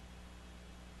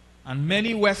 and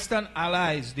many Western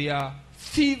allies, they are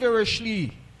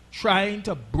feverishly trying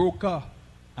to broker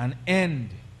an end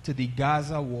to the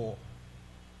Gaza war.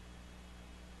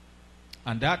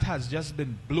 And that has just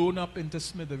been blown up into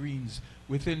smithereens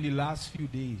within the last few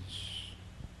days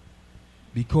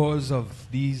because of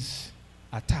these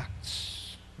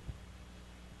attacks.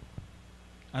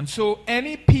 And so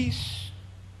any peace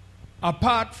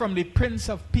apart from the Prince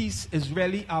of Peace is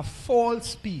really a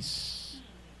false peace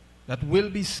that will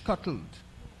be scuttled.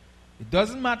 It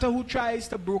doesn't matter who tries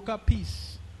to broker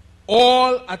peace.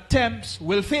 All attempts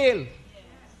will fail.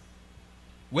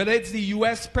 Whether it's the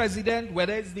U.S. president,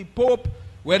 whether it's the Pope,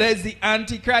 whether it's the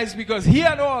Antichrist, because he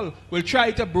and all will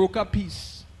try to broker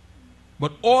peace.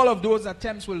 But all of those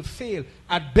attempts will fail.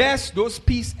 At best, those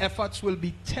peace efforts will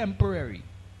be temporary.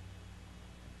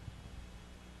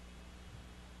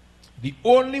 The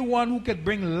only one who can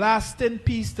bring lasting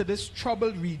peace to this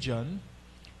troubled region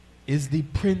is the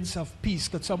Prince of Peace.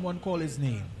 Could someone call his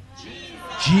name?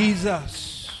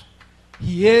 Jesus.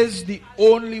 He is the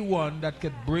only one that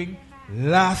could bring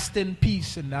lasting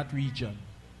peace in that region.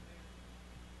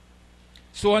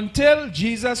 So until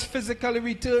Jesus physically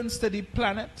returns to the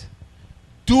planet,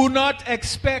 Do not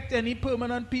expect any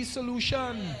permanent peace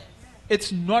solution.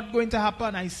 It's not going to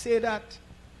happen. I say that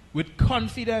with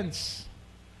confidence.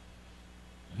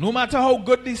 No matter how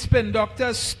good the spin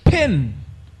doctors spin,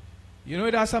 you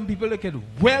know, there are some people that can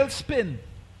well spin.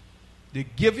 They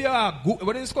give you a,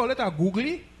 what do you call it, a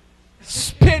googly?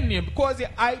 Spin you, cause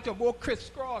your eye to go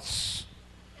crisscross.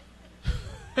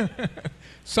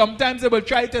 Sometimes they will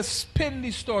try to spin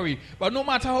the story, but no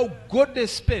matter how good they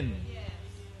spin,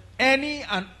 any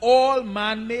and all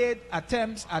man-made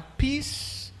attempts at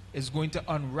peace is going to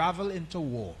unravel into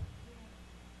war.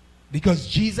 Because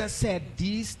Jesus said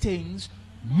these things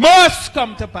must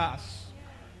come to pass.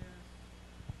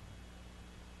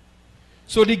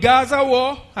 So the Gaza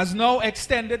war has now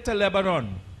extended to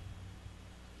Lebanon.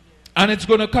 And it's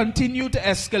going to continue to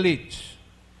escalate.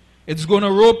 It's going to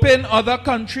rope in other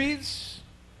countries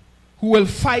who will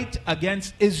fight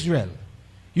against Israel.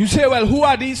 You say, well, who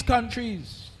are these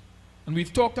countries? And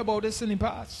we've talked about this in the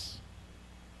past.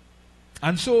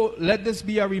 And so let this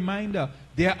be a reminder.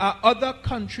 There are other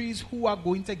countries who are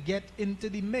going to get into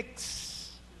the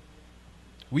mix.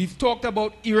 We've talked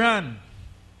about Iran.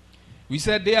 We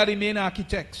said they are the main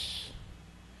architects.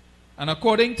 And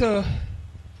according to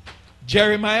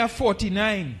Jeremiah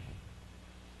 49,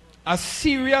 a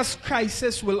serious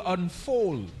crisis will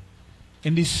unfold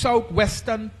in the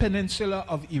southwestern peninsula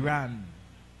of Iran.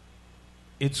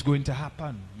 It's going to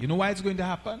happen. You know why it's going to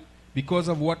happen? Because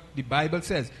of what the Bible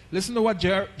says. Listen to what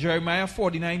Jeremiah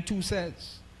 49:2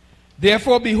 says.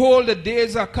 Therefore, behold, the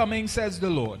days are coming, says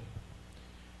the Lord,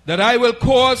 that I will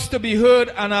cause to be heard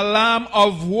an alarm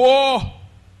of war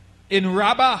in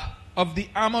Rabbah of the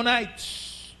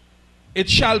Ammonites. It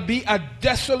shall be a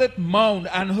desolate mound,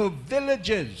 and her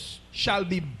villages shall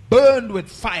be burned with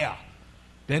fire.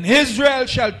 Then Israel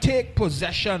shall take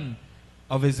possession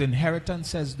of his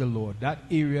inheritance, says the Lord. That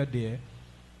area there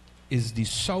is the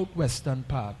southwestern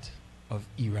part of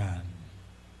Iran.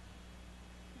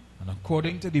 And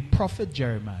according to the prophet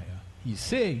Jeremiah, he's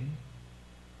saying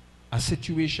a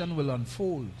situation will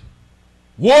unfold.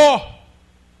 War!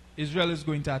 Israel is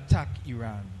going to attack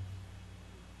Iran.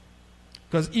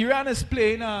 Because Iran is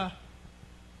playing a,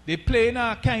 they're playing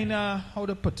a kind of, how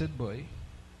to put it, boy?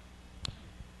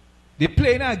 They're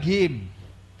playing a game.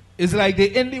 It's like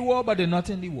they're in the war, but they're not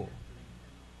in the war.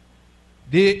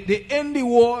 They're in the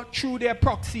war through their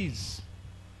proxies,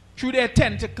 through their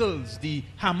tentacles, the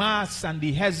Hamas and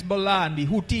the Hezbollah and the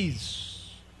Houthis.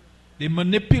 They're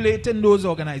manipulating those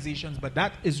organizations, but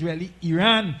that is really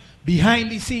Iran behind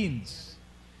the scenes.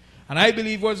 And I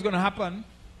believe what's going to happen,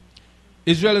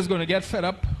 Israel is going to get fed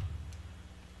up,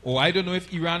 or I don't know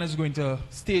if Iran is going to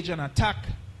stage an attack,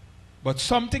 but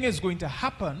something is going to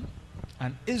happen,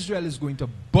 and Israel is going to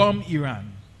bomb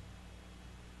Iran,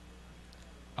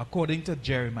 according to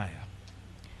Jeremiah.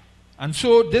 And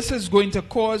so this is going to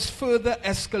cause further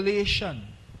escalation.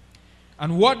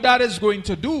 And what that is going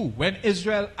to do, when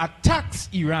Israel attacks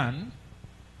Iran,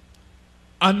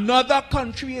 another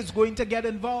country is going to get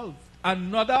involved.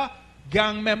 Another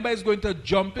gang member is going to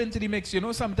jump into the mix. You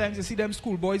know, sometimes you see them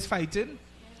schoolboys fighting,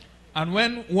 and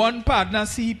when one partner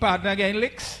see partner getting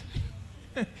licks,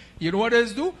 you know what they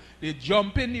do? They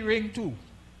jump in the ring too.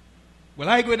 Well,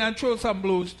 I go in and throw some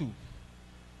blows too.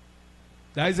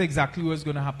 That is exactly what's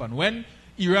going to happen. When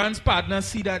Iran's partners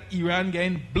see that Iran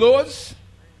getting blows,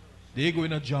 they're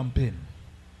going to jump in.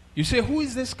 You say, who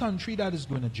is this country that is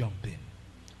going to jump in?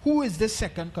 Who is this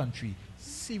second country?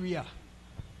 Syria.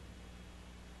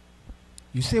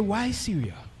 You say, why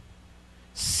Syria?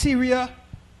 Syria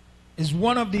is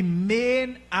one of the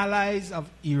main allies of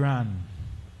Iran.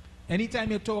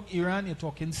 Anytime you talk Iran, you're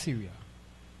talking Syria.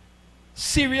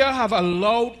 Syria have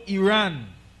allowed Iran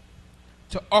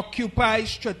to occupy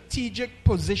strategic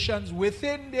positions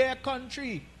within their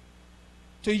country,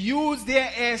 to use their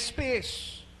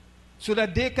airspace so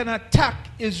that they can attack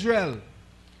Israel.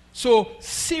 So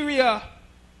Syria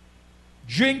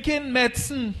drinking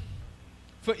medicine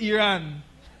for Iran.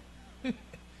 You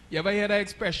ever hear that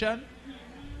expression?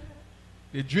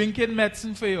 They're drinking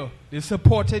medicine for you. They're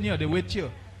supporting you. They're with you.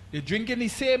 They're drinking the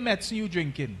same medicine you're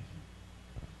drinking.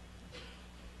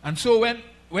 And so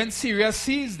when Syria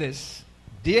sees this,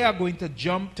 they are going to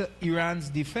jump to Iran's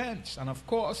defense. And of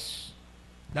course,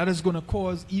 that is going to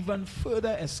cause even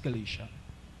further escalation.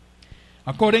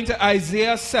 According to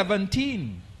Isaiah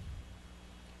 17,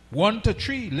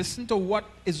 1-3, listen to what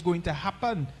is going to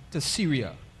happen to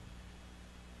Syria.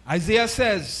 Isaiah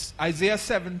says, Isaiah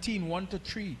 17,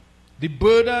 1-3, the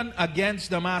burden against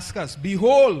Damascus.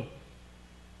 Behold,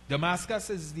 Damascus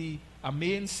is a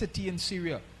main city in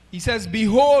Syria. He says,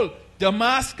 behold,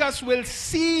 Damascus will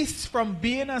cease from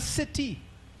being a city,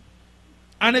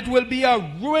 and it will be a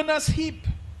ruinous heap.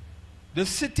 The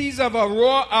cities of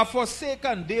Aroer are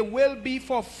forsaken. They will be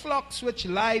for flocks which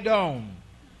lie down,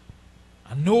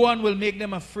 and no one will make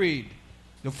them afraid.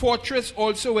 The fortress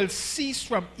also will cease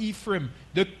from Ephraim,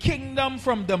 the kingdom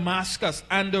from Damascus,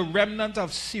 and the remnant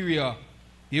of Syria.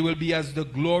 They will be as the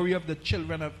glory of the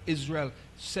children of Israel,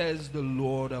 says the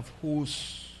Lord of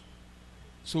hosts.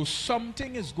 So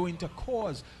something is going to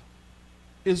cause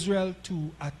Israel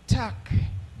to attack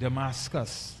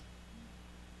Damascus.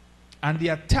 And the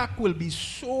attack will be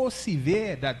so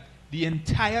severe that the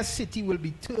entire city will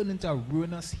be turned into a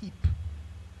ruinous heap.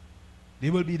 They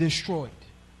will be destroyed.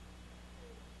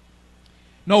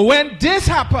 Now when this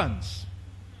happens,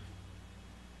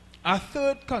 a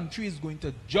third country is going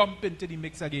to jump into the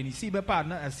mix again. You see my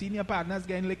partner, a senior partner is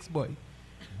getting licks, boy.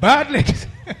 Bad licks.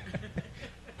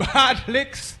 Bad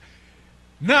licks.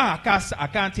 Nah, I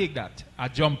can't take that.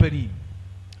 I'm jumping in.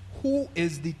 Who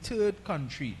is the third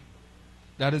country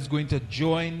that is going to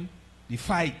join the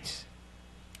fight?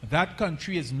 That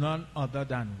country is none other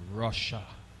than Russia.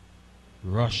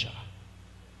 Russia.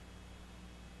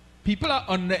 People are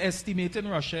underestimating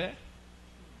Russia.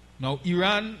 Now,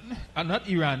 Ukraine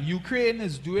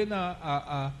is doing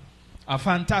a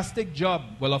fantastic job.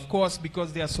 Well, of course,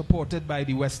 because they are supported by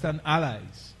the Western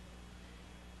allies.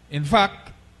 In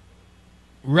fact,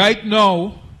 right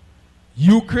now,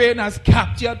 Ukraine has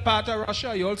captured part of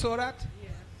Russia. You all saw that?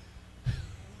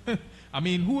 Yes. I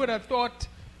mean, who would have thought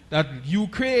that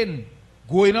Ukraine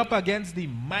going up against the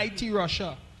mighty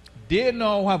Russia, they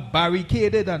now have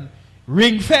barricaded and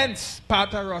ring-fenced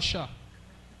part of Russia.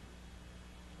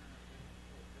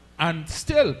 And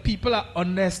still, people are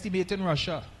underestimating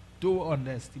Russia. Don't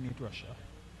underestimate Russia.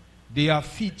 They are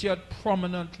featured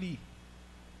prominently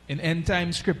in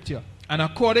end-time scripture. And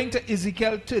according to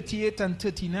Ezekiel 38 and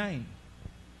 39,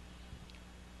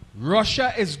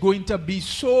 Russia is going to be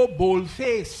so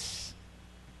bold-faced.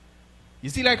 You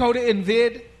see like how they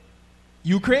invade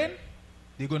Ukraine?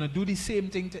 They're going to do the same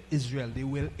thing to Israel. They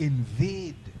will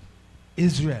invade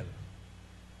Israel.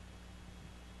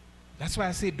 That's why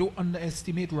I say don't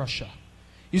underestimate Russia.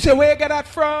 You say, where you get that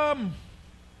from?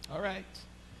 All right.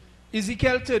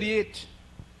 Ezekiel 38,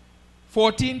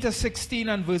 14 to 16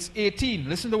 and verse 18.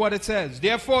 Listen to what it says.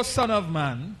 Therefore, son of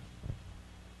man,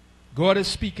 God is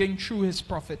speaking through his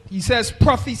prophet. He says,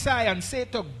 prophesy and say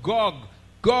to Gog.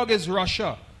 Gog is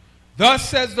Russia. Thus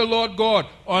says the Lord God,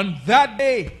 on that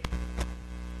day,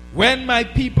 when my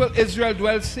people Israel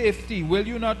dwells safety, will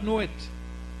you not know it?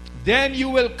 Then you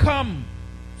will come.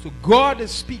 So God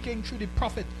is speaking through the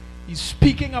prophet. He's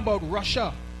speaking about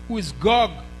Russia, who is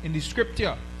Gog in the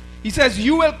scripture. He says,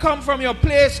 you will come from your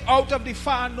place out of the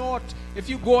far north. If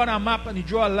you go on a map and you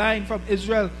draw a line from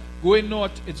Israel going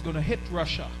north, it's going to hit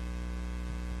Russia.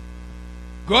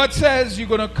 God says you're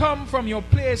going to come from your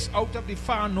place out of the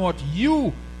far north.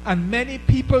 You and many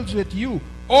peoples with you,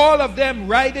 all of them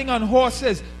riding on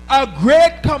horses, a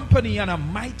great company and a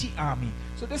mighty army.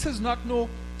 So this is not no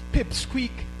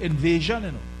pipsqueak invasion,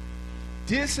 you know.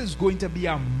 This is going to be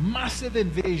a massive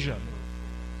invasion.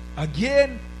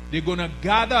 Again, they're going to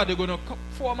gather, they're going to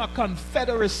form a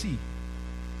confederacy.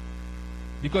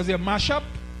 Because they mash up,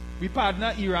 we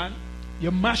partner Iran,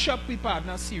 you mash up, we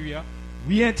partner Syria.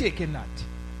 We ain't taking that.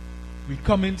 We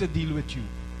come in to deal with you.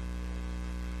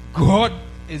 God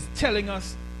is telling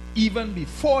us, even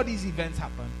before these events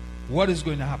happen, what is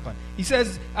going to happen. He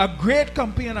says, a great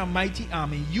company and a mighty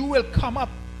army, you will come up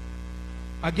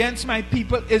against my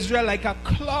people Israel like a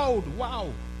cloud.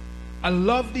 Wow. I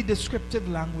love the descriptive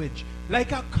language.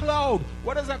 Like a cloud.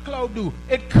 What does a cloud do?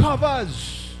 It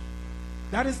covers.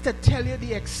 That is to tell you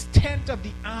the extent of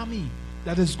the army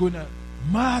that is going to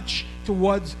march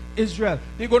towards Israel.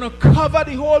 They're going to cover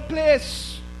the whole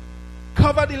place.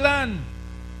 Cover the land.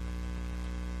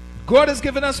 God has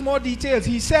given us more details.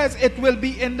 He says it will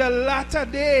be in the latter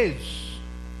days.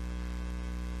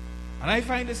 And I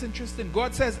find this interesting.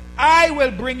 God says, I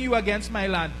will bring you against my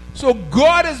land. So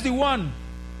God is the one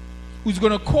who's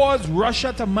going to cause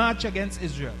Russia to march against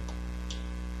Israel.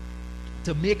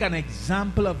 To make an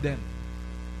example of them.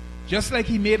 Just like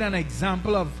he made an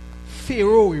example of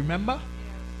Pharaoh, remember?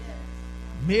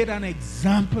 Made an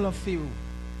example of Pharaoh.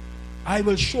 I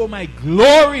will show my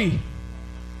glory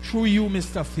through you,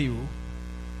 Mr. Pharaoh.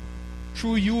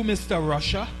 Through you, Mr.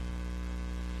 Russia.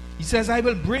 He says, I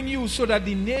will bring you so that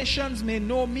the nations may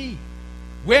know me.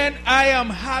 When I am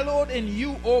hallowed in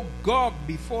you, O Gog,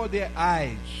 before their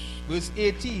eyes. Verse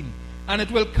 18. And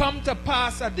it will come to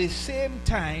pass at the same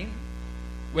time,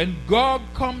 when Gog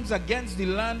comes against the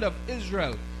land of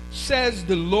Israel, says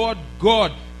the Lord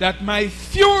God, that my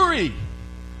fury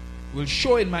will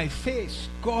show in my face.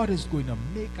 God is going to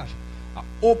make an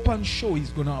open show.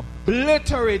 He's going to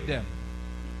obliterate them.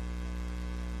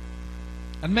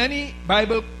 And many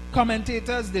Bible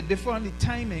commentators, they differ on the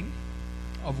timing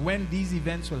of when these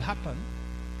events will happen.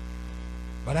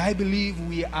 But I believe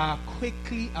we are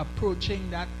quickly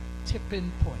approaching that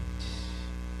tipping point,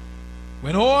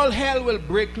 when all hell will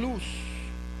break loose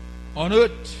on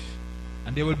earth,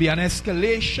 and there will be an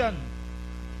escalation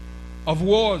of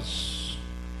wars.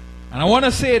 And I want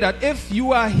to say that if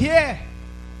you are here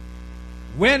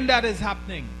when that is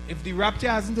happening, if the rapture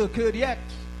hasn't occurred yet,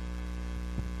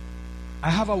 I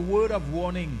have a word of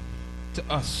warning to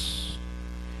us.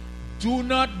 Do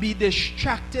not be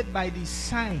distracted by the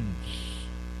signs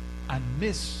and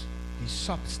miss the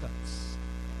substance.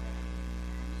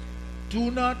 Do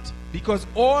not, because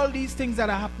all these things that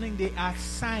are happening, they are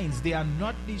signs. They are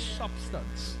not the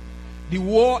substance. The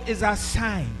war is a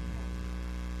sign.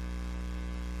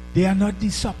 They are not the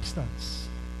substance.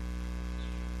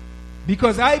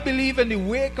 Because I believe in the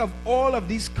wake of all of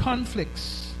these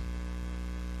conflicts,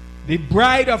 the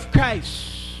bride of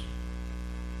Christ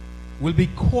will be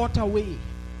caught away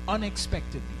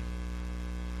unexpectedly.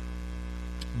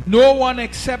 No one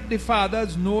except the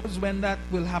fathers knows when that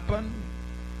will happen.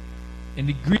 In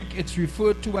the Greek, it's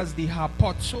referred to as the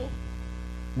harpazo.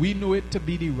 We know it to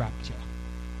be the rapture.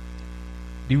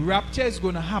 The rapture is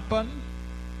going to happen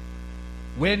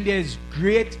when there's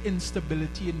great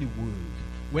instability in the world,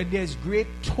 when there's great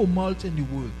tumult in the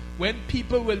world, when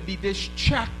people will be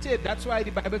distracted. That's why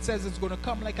the Bible says it's going to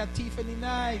come like a thief in the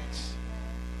night.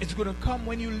 It's going to come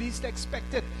when you least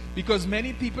expect it, because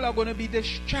many people are going to be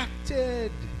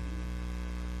distracted.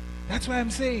 That's why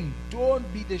I'm saying,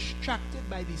 don't be distracted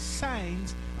by the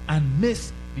signs and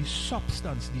miss the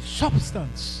substance. The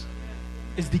substance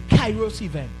is the Kairos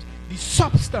event. The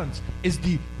substance is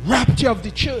the rapture of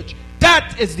the church.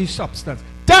 That is the substance.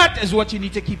 That is what you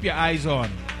need to keep your eyes on.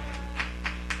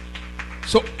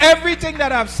 So everything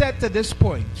that I've said to this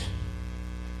point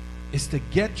is to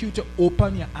get you to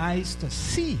open your eyes to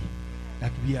see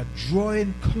that we are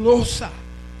drawing closer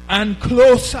and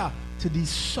closer to the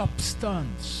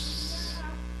substance.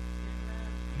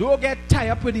 Don't get tied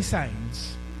up with the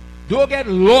signs. Don't get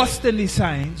lost in the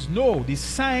signs. No, the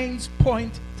signs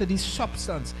point to the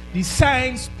substance. The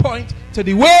signs point to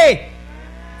the way.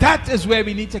 That is where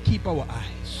we need to keep our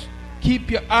eyes.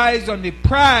 Keep your eyes on the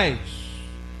prize,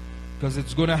 because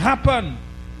it's going to happen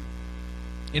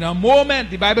in a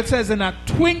moment. The Bible says in a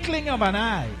twinkling of an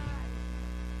eye,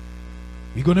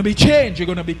 you're going to be changed. You're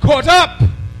going to be caught up.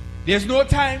 There's no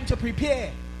time to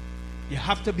prepare. You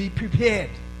have to be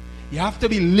prepared. You have to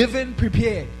be living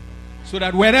prepared, so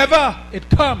that whenever it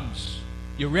comes,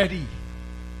 you're ready.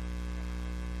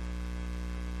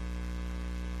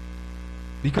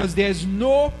 Because there's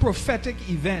no prophetic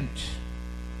event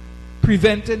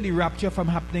preventing the rapture from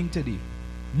happening today.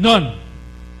 None.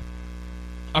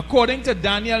 According to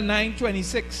Daniel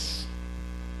 9:26,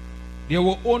 there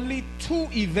were only 2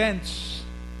 events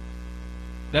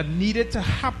that needed to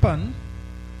happen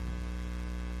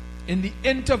in the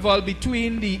interval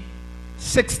between the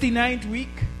 69th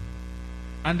week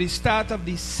and the start of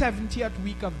the 70th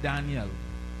week of Daniel.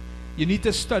 You need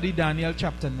to study Daniel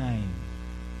chapter 9.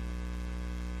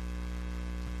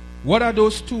 What are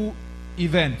those 2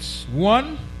 events?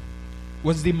 One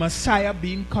was the Messiah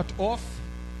being cut off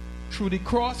through the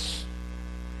cross,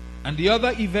 and the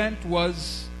other event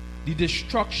was the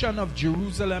destruction of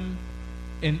Jerusalem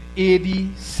in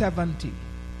AD 70.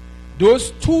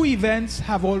 Those 2 events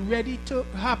have already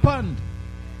happened.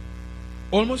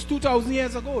 Almost 2,000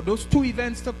 years ago, those 2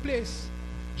 events took place.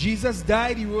 Jesus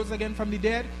died, he rose again from the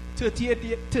dead.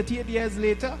 38 years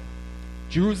later,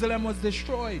 Jerusalem was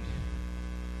destroyed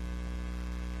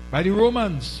by the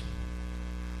Romans.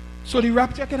 So the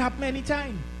rapture can happen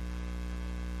anytime.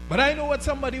 But I know what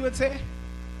somebody would say.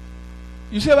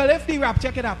 You say, well, if the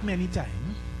rapture can happen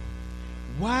anytime,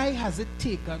 why has it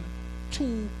taken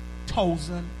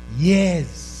 2,000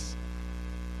 years?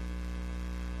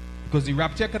 Because the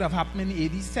rapture could have happened in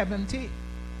AD 70.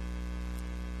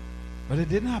 But it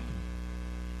didn't happen.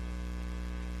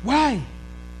 Why?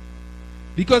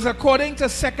 Because according to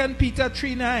 2 Peter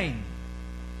 3:9,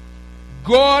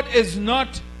 God is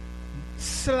not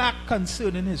slack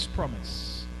concerning his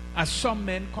promise, as some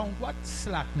men count what?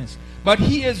 Slackness. But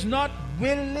he is not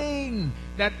willing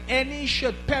that any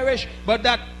should perish, but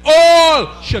that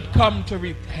all should come to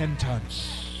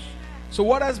repentance. So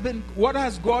what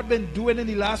has God been doing in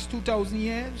the last 2,000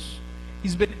 years?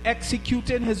 He's been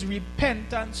executing his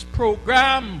repentance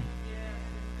program.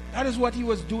 That is what he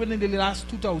was doing in the last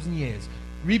 2,000 years.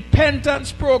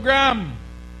 Repentance program.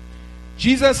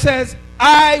 Jesus says,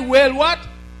 I will what?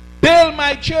 build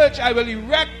my church. I will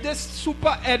erect this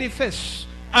super edifice,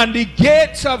 and the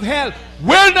gates of hell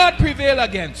will not prevail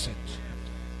against it.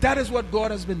 That is what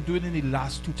God has been doing in the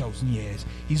last 2,000 years.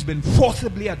 He's been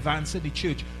forcibly advancing the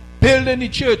church, building the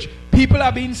church. People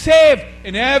are being saved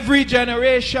in every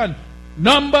generation.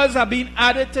 Numbers are being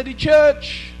added to the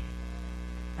church.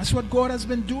 That's what God has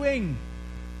been doing.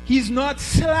 He's not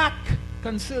slack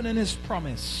concerning his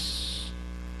promise.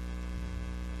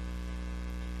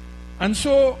 And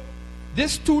so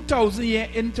this 2,000-year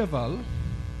interval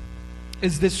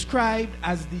is described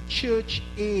as the church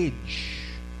age.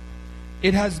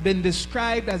 It has been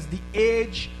described as the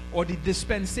age or the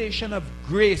dispensation of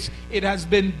grace. It has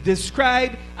been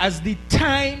described as the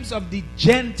times of the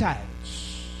Gentiles.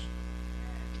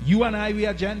 You and I, we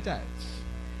are Gentiles.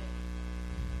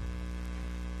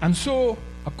 And so,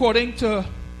 according to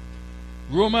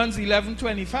Romans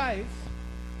 11:25,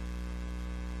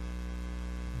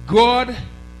 God,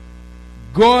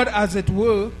 as it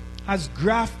were, has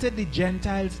grafted the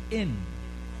Gentiles in.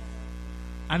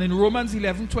 And in Romans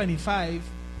 11:25,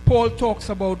 Paul talks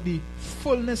about the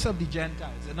fullness of the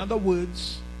Gentiles. In other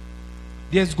words,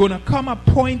 there's going to come a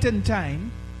point in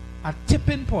time, a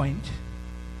tipping point,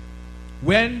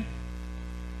 when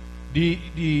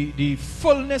the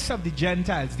fullness of the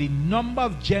Gentiles, the number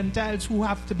of Gentiles who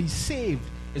have to be saved,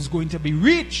 is going to be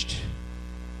reached.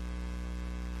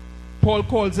 Paul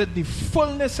calls it the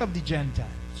fullness of the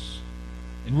Gentiles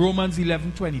in Romans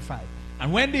 11:25.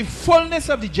 And when the fullness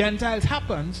of the Gentiles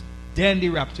happens, then the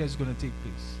rapture is going to take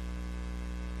place.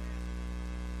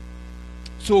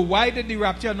 So why did the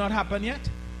rapture not happen yet?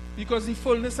 Because the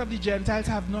fullness of the Gentiles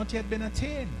have not yet been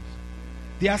attained.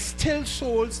 There are still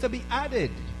souls to be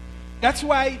added. That's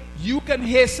why you can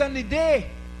hasten the day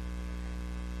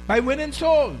by winning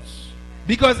souls.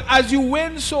 Because as you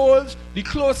win souls, the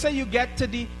closer you get to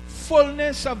the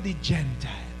fullness of the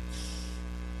Gentiles.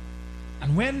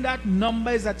 And when that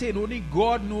number is attained, only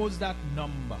God knows that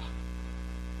number.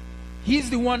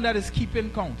 He's the one that is keeping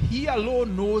count. He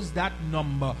alone knows that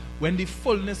number when the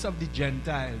fullness of the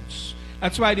Gentiles.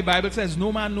 That's why the Bible says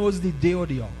no man knows the day or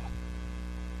the hour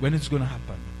when it's going to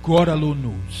happen. God alone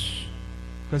knows.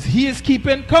 Because he is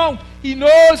keeping count. He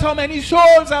knows how many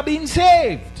souls are being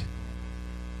saved.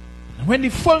 And when the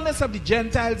fullness of the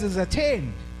Gentiles is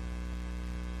attained,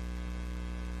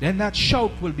 then that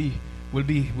shout will be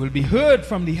heard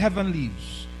from the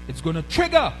heavenlies. It's going to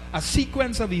trigger a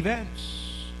sequence of events.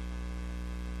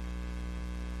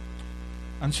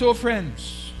 And so,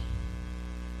 friends,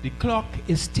 the clock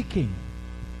is ticking.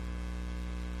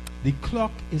 The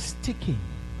clock is ticking.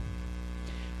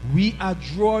 We are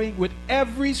drawing, with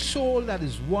every soul that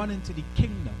is won into the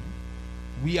kingdom,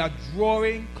 we are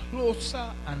drawing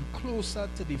closer and closer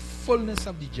to the fullness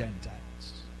of the Gentiles.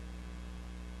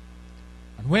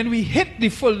 And when we hit the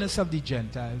fullness of the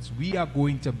Gentiles, we are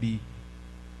going to be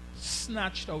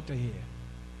snatched out of here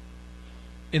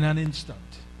in an instant.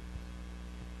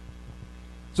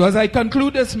 So as I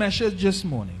conclude this message this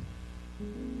morning,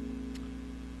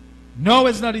 now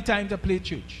is not the time to play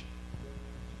church.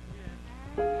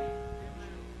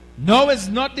 Now is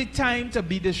not the time to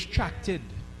be distracted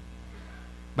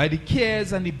by the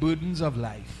cares and the burdens of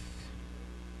life.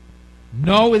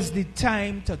 Now is the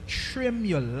time to trim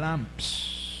your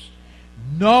lamps.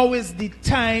 Now is the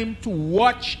time to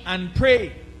watch and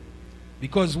pray.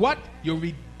 Because what? Your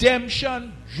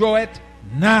redemption draweth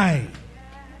nigh.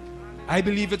 I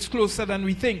believe it's closer than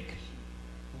we think.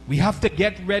 We have to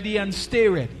get ready and stay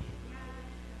ready.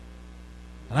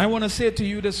 And I want to say to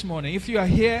you this morning, if you are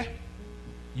here,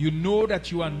 you know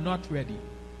that you are not ready.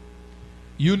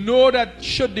 You know that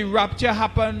should the rapture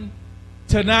happen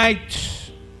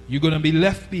tonight, you're going to be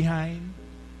left behind.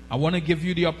 I want to give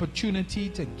you the opportunity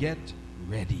to get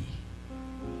ready.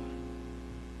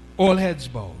 All heads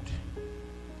bowed.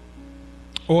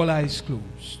 All eyes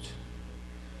closed.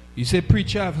 You say,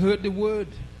 preacher, I've heard the word.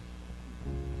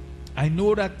 I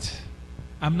know that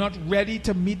I'm not ready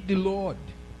to meet the Lord.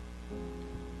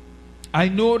 I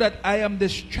know that I am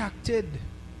distracted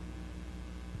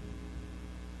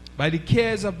by the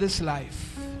cares of this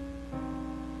life.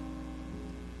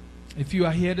 If you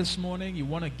are here this morning, you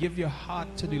want to give your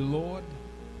heart to the Lord,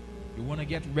 you want to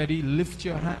get ready, lift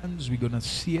your hands. We're going to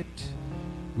see it.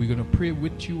 We're going to pray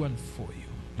with you and for you.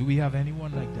 Do we have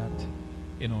anyone like that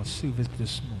in our service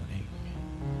this morning?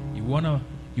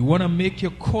 You want to make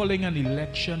your calling and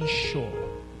election sure.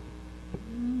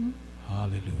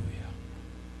 Hallelujah.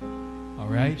 All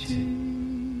right?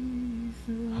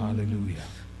 Hallelujah.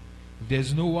 If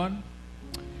there's no one,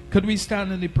 could we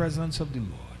stand in the presence of the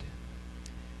Lord?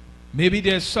 Maybe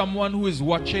there's someone who is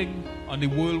watching on the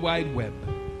World Wide Web.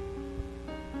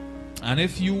 And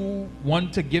if you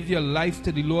want to give your life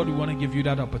to the Lord, we want to give you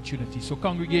that opportunity. So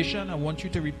congregation, I want you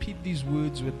to repeat these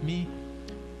words with me.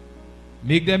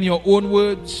 Make them your own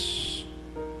words.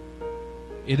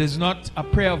 It is not a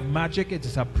prayer of magic, it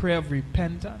is a prayer of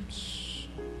repentance.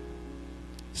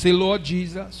 Say, Lord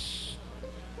Jesus,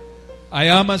 I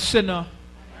am a sinner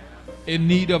in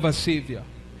need of a Savior.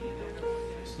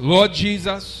 Lord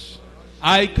Jesus,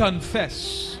 I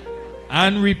confess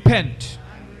and repent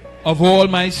of all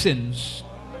my sins.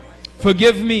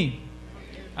 Forgive me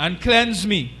and cleanse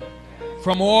me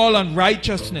from all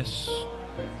unrighteousness.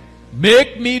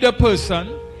 Make me the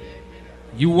person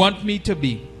you want me to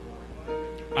be.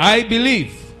 I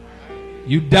believe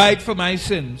you died for my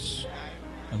sins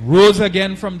and rose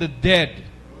again from the dead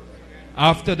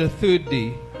after the third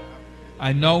day.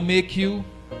 I now make you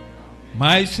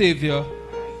my Savior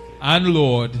and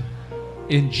Lord,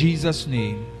 in Jesus'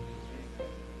 name.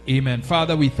 Amen.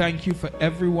 Father, we thank you for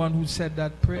everyone who said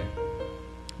that prayer,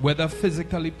 whether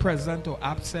physically present or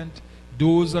absent,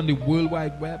 those on the World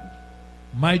Wide Web.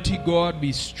 Mighty God,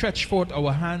 we stretch forth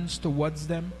our hands towards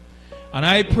them. And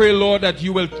I pray, Lord, that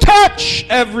you will touch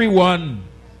everyone.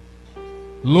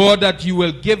 Lord, that you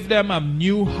will give them a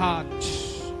new heart,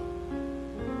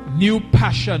 new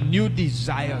passion, new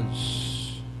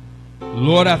desires.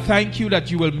 Lord, I thank you that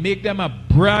you will make them a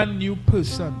brand new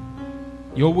person.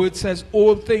 Your word says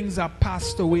all things are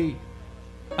passed away,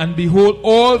 and behold,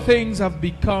 all things have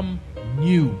become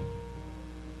new.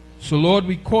 So Lord,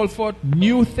 we call forth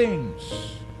new things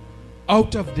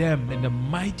out of them in the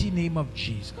mighty name of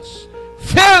Jesus.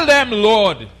 Fill them,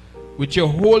 Lord, with your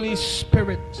Holy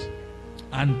Spirit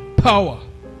and power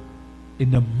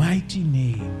in the mighty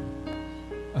name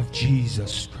of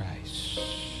Jesus Christ.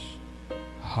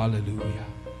 Hallelujah.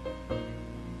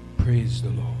 Praise the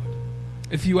Lord.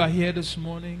 If you are here this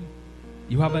morning,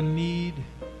 you have a need,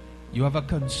 you have a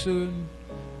concern,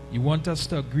 you want us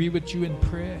to agree with you in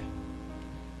prayer,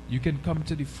 you can come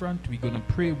to the front. We're going to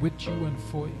pray with you and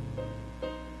for you.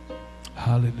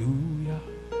 Hallelujah.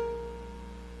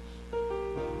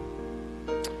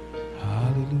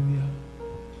 Hallelujah.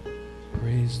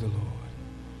 Praise the Lord.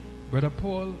 Brother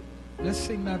Paul, let's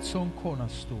sing that song,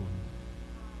 Cornerstone.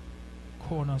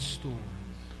 Cornerstone.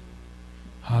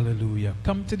 Hallelujah.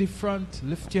 Come to the front.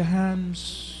 Lift your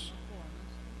hands.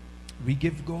 We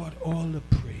give God all the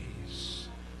praise.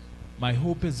 My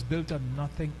hope is built on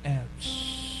nothing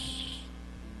else.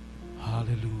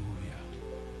 Hallelujah.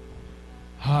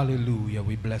 Hallelujah.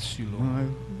 We bless you, Lord. My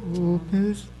hope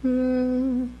is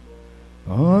built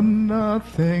on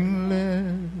nothing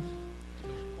less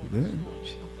than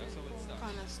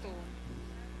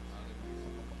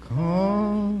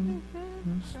cornerstone.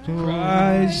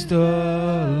 Christ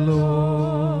the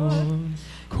Lord,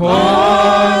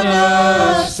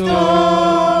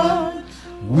 cornerstone,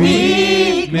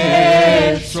 weak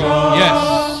made strong.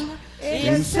 Yes.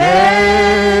 In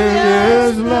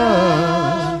Savior's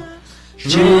love,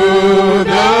 through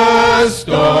the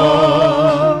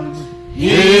storm, He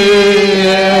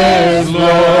is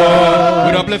Lord.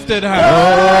 With uplifted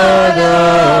hands.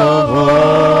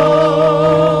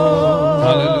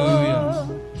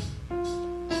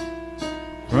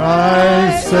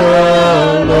 Christ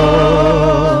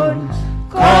alone,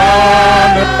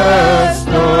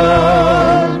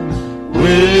 cornerstone,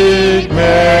 weak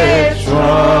made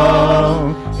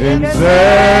strong, in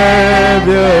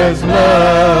Savior's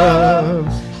love,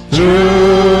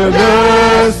 through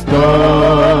the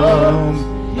storm,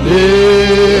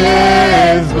 He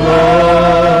is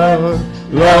Lord,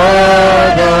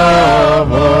 Lord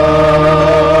of all.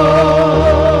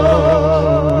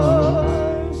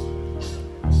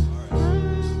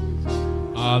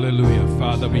 Hallelujah.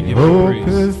 Father, we give you Hope praise.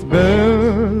 is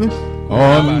built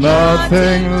on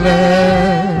nothing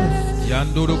less than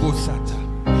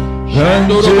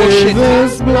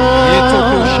Jesus'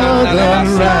 blood and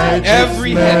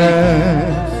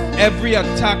righteousness. Every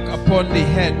attack upon the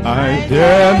head, I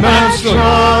dare not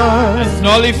trust,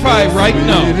 nullify right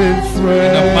now in the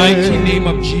way. mighty name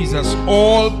of Jesus.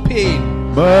 All pain,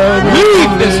 But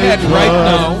leave this head right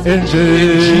now in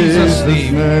Jesus'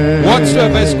 name.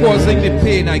 Whatsoever is causing the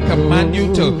pain, I command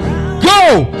you to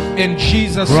go in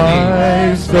Jesus' name.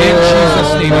 In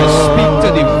Jesus' name, I speak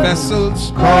to the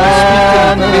vessels, I speak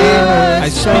to the vein, I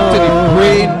speak to the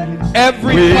brain,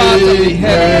 every part of the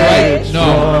head right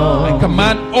now. I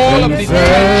command all of the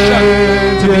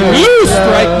tension to be loosed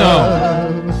right now.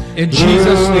 In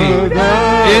Jesus' name.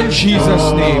 In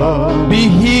Jesus' name. Be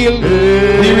healed,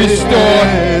 be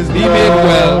restored, be made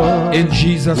well. In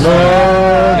Jesus'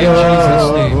 name. In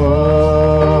Jesus' name.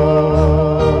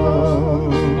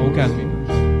 Oh, can we?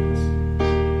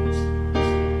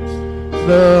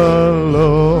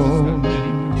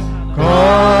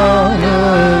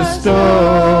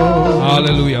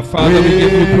 Father, we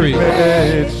give you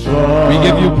praise. We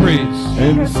give you praise.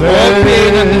 All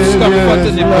pain and discomfort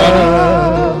in the body,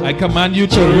 I command you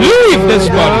to leave this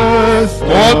body.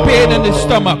 All pain in the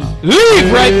stomach,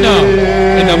 leave right now.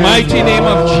 In the mighty name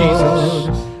of Jesus.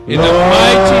 In the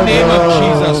mighty name of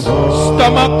Jesus.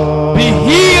 Stomach, be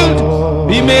healed,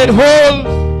 be made whole,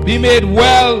 be made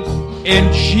well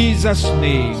in Jesus'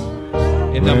 name.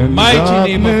 In the mighty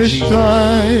name of Jesus.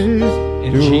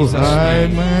 In Jesus'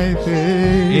 name.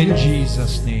 In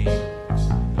Jesus' name.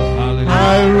 Hallelujah.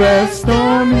 I rest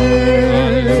on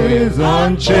His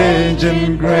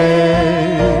unchanging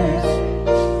grace.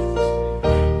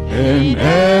 In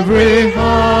every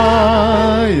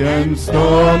high and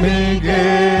stormy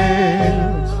gale,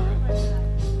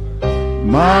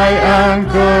 my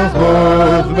anchor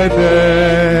holds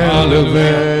within the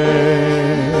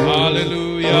veil.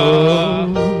 Hallelujah.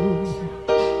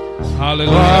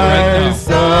 Hallelujah. Right Christ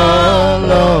now.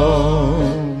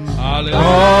 alone, Hallelujah.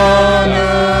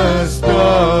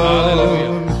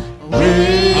 cornerstone,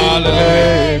 we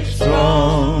make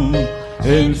strong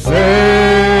in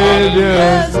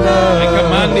Savior's love. I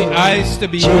command the eyes to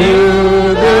be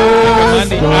healed. I command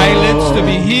the eyelids to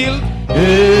be healed.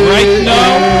 Right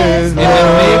now, in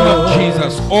the name of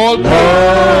Jesus. All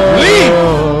pain, leave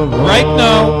right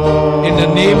now, in the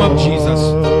name of Jesus.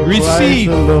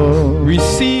 Receive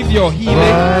your healing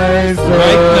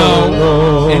right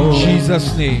now, in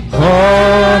Jesus' name. In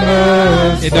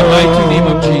the mighty name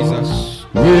of Jesus.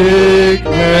 Thank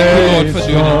you, Lord, for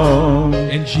doing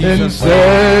it. In Jesus'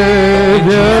 name. In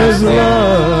Jesus'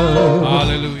 name.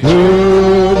 Hallelujah.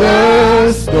 Through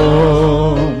the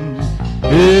storm,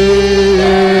 He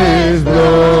is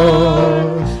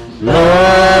Lord,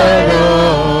 Lord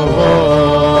of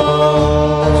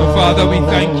all. So, Father, we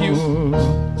thank you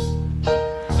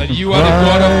that you are the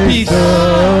God of peace.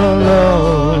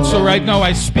 And so right now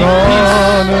I speak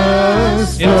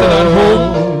peace into that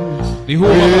home, the home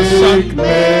of a son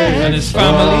and his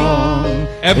family.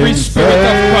 Every spirit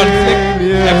of conflict,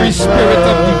 every spirit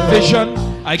of division,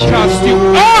 I cast you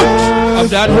out of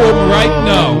that home right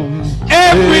now.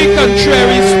 Every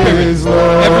contrary spirit,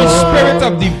 every spirit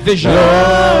of division, I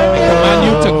command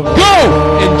you to go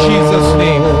in Jesus'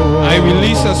 name. I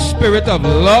release a spirit of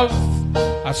love,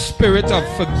 a spirit of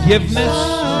forgiveness,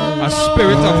 a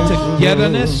spirit of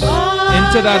togetherness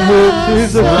into that home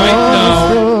right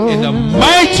now. In the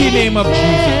mighty name of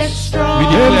Jesus, we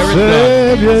declare it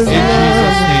done. In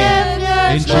Jesus' name.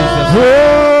 In Jesus' name.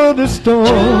 Through the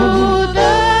storm,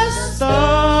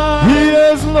 He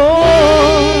is Lord.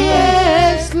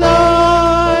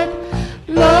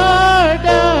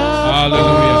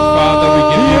 Hallelujah. Father, we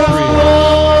give you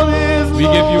praise. We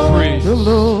give you praise.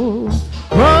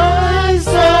 Christ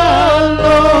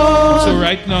alone. So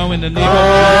right now, in the name of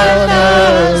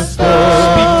Jesus,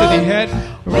 speak to the head.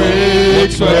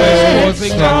 Whatsoever is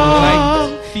causing that light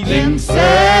feeling,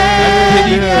 that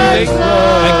giddy feeling, I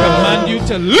command you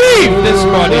to leave this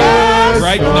body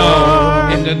right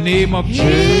now in the name of Jesus.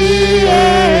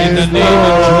 In the name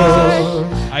of Jesus,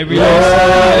 I release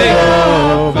healing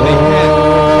for the head,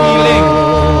 healing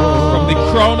from the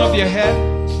crown of your head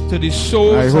to the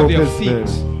soles of your feet.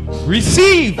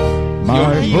 Receive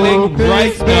your healing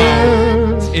right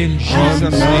now in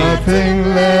Jesus' name.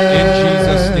 In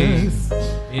Jesus' name.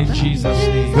 In Jesus'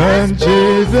 name. Than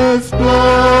Jesus'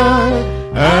 blood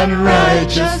and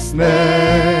righteousness,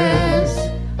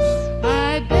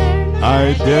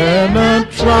 I dare not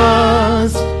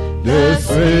trust the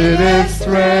sweetest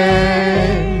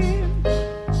frame,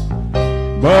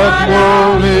 but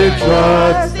wholly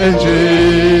trust in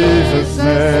Jesus'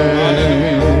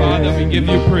 name. Father, we give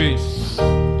you praise.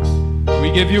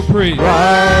 We give you praise.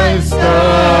 Christ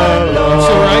alone.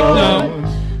 So right now,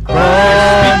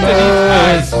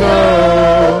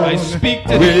 I speak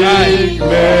to the eyes.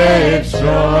 I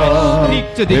speak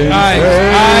to the eyes.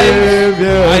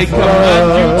 I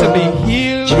command you to be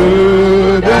healed, to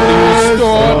be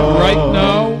restored right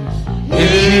now. In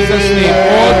Jesus' name,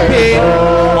 all pain,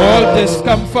 all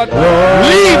discomfort,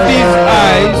 leave these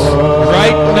eyes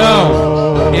right now.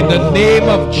 In the name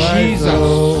of Jesus.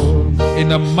 In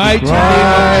the mighty name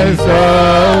of Jesus.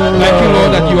 Thank you,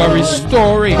 Lord, that you are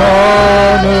restoring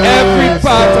every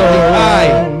part of the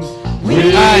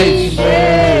eyes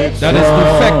that is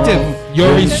defective.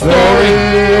 You're restoring,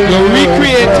 you're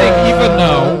recreating even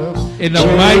now. In the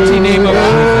mighty name of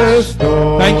Jesus.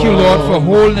 Thank you, Lord, for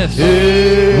wholeness,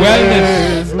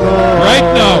 wellness,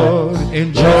 right now.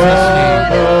 In Jesus'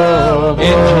 name.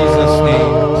 In Jesus'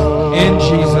 name. In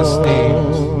Jesus' name.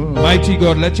 Mighty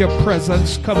God, let your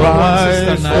presence come upon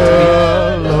Sister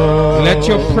Natalie. Let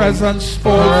your presence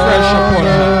fall fresh upon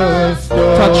her.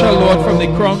 Touch her, Lord, from the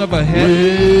crown of her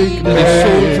head to the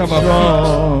soles of her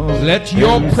feet. Let your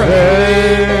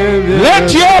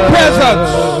presence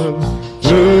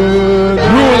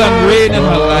rule and reign in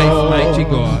her life, mighty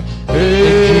God. In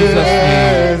Jesus'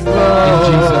 name. In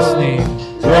Jesus' name.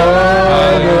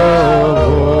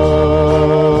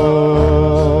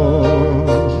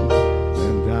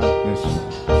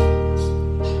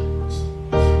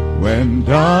 When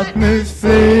darkness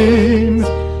seems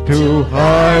to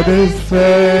hide His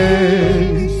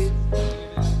face,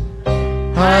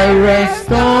 I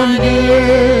rest on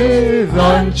His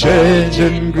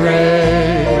unchanging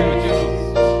grace.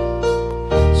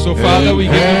 So, Father, we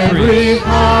give you praise.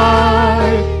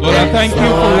 Lord, I thank you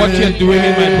for what you're doing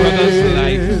in my brother's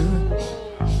life.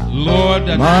 Lord,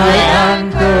 that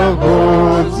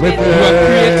you are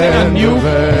creating a new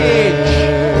page,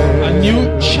 a new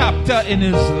chapter in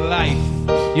his life.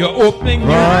 You're opening new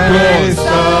doors.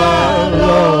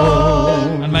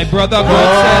 And my brother, God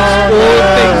says, all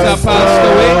things are passed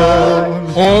away.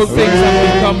 All things have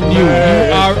become new. You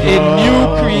are a new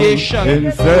creation in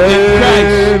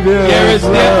Christ. There is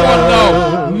therefore now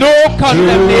no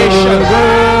condemnation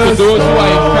to those who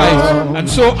are in Christ. And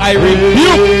so I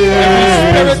rebuke every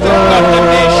spirit of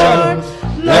condemnation,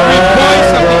 every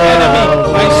voice of the enemy.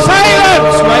 I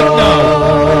silence right now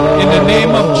in the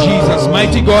name of Jesus.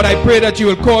 Mighty God, I pray that you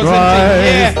will cause them to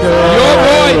hear your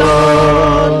voice.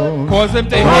 Cause them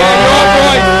to hear your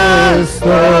voice.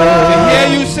 To hear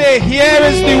you say, here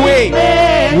is the way.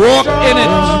 Walk in it.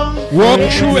 Walk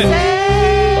through it.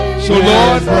 So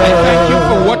Lord, I thank you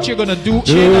for what you're going to do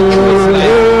in and through his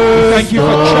life. We thank you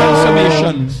for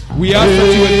transformation. We ask that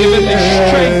you will give him the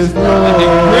strength and the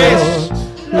grace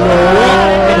to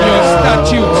walk in your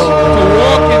statutes, to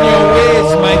walk in your ways,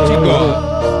 mighty God.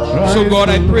 So God,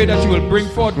 I pray that you will bring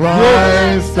forth growth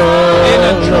in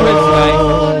and through his life.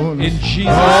 In Jesus'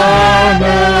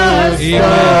 name.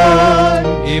 Amen.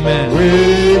 Amen.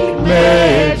 Weak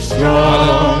made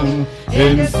strong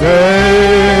in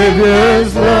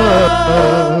Savior's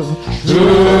love.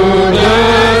 Through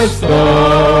the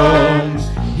storm,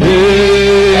 He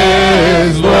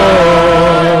is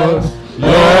Lord,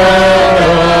 Lord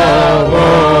of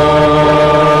all.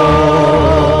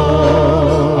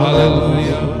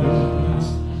 Hallelujah.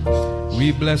 We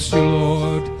bless you,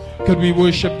 Lord. Could we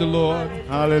worship the Lord?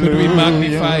 Hallelujah. Could we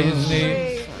magnify his name?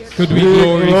 Could we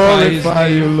glorify his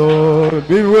name? Lord.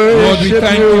 We Lord, we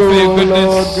thank you for your goodness.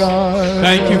 Lord God.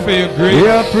 Thank you for your grace. We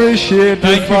appreciate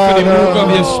Thank you for the move of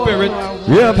your spirit.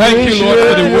 Thank you, Lord,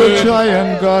 for the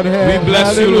word. We bless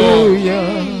you,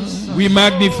 Lord. We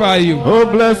magnify you. Oh,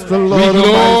 bless the Lord. We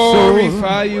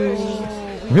glorify you.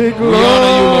 We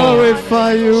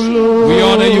glorify you, Lord. We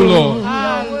honor you, Lord.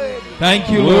 Thank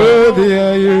you, Lord. Worthy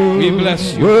are you. We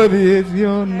bless you. Worthy is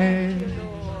your name.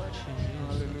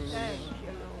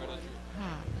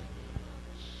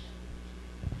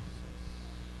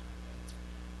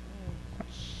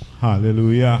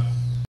 Hallelujah.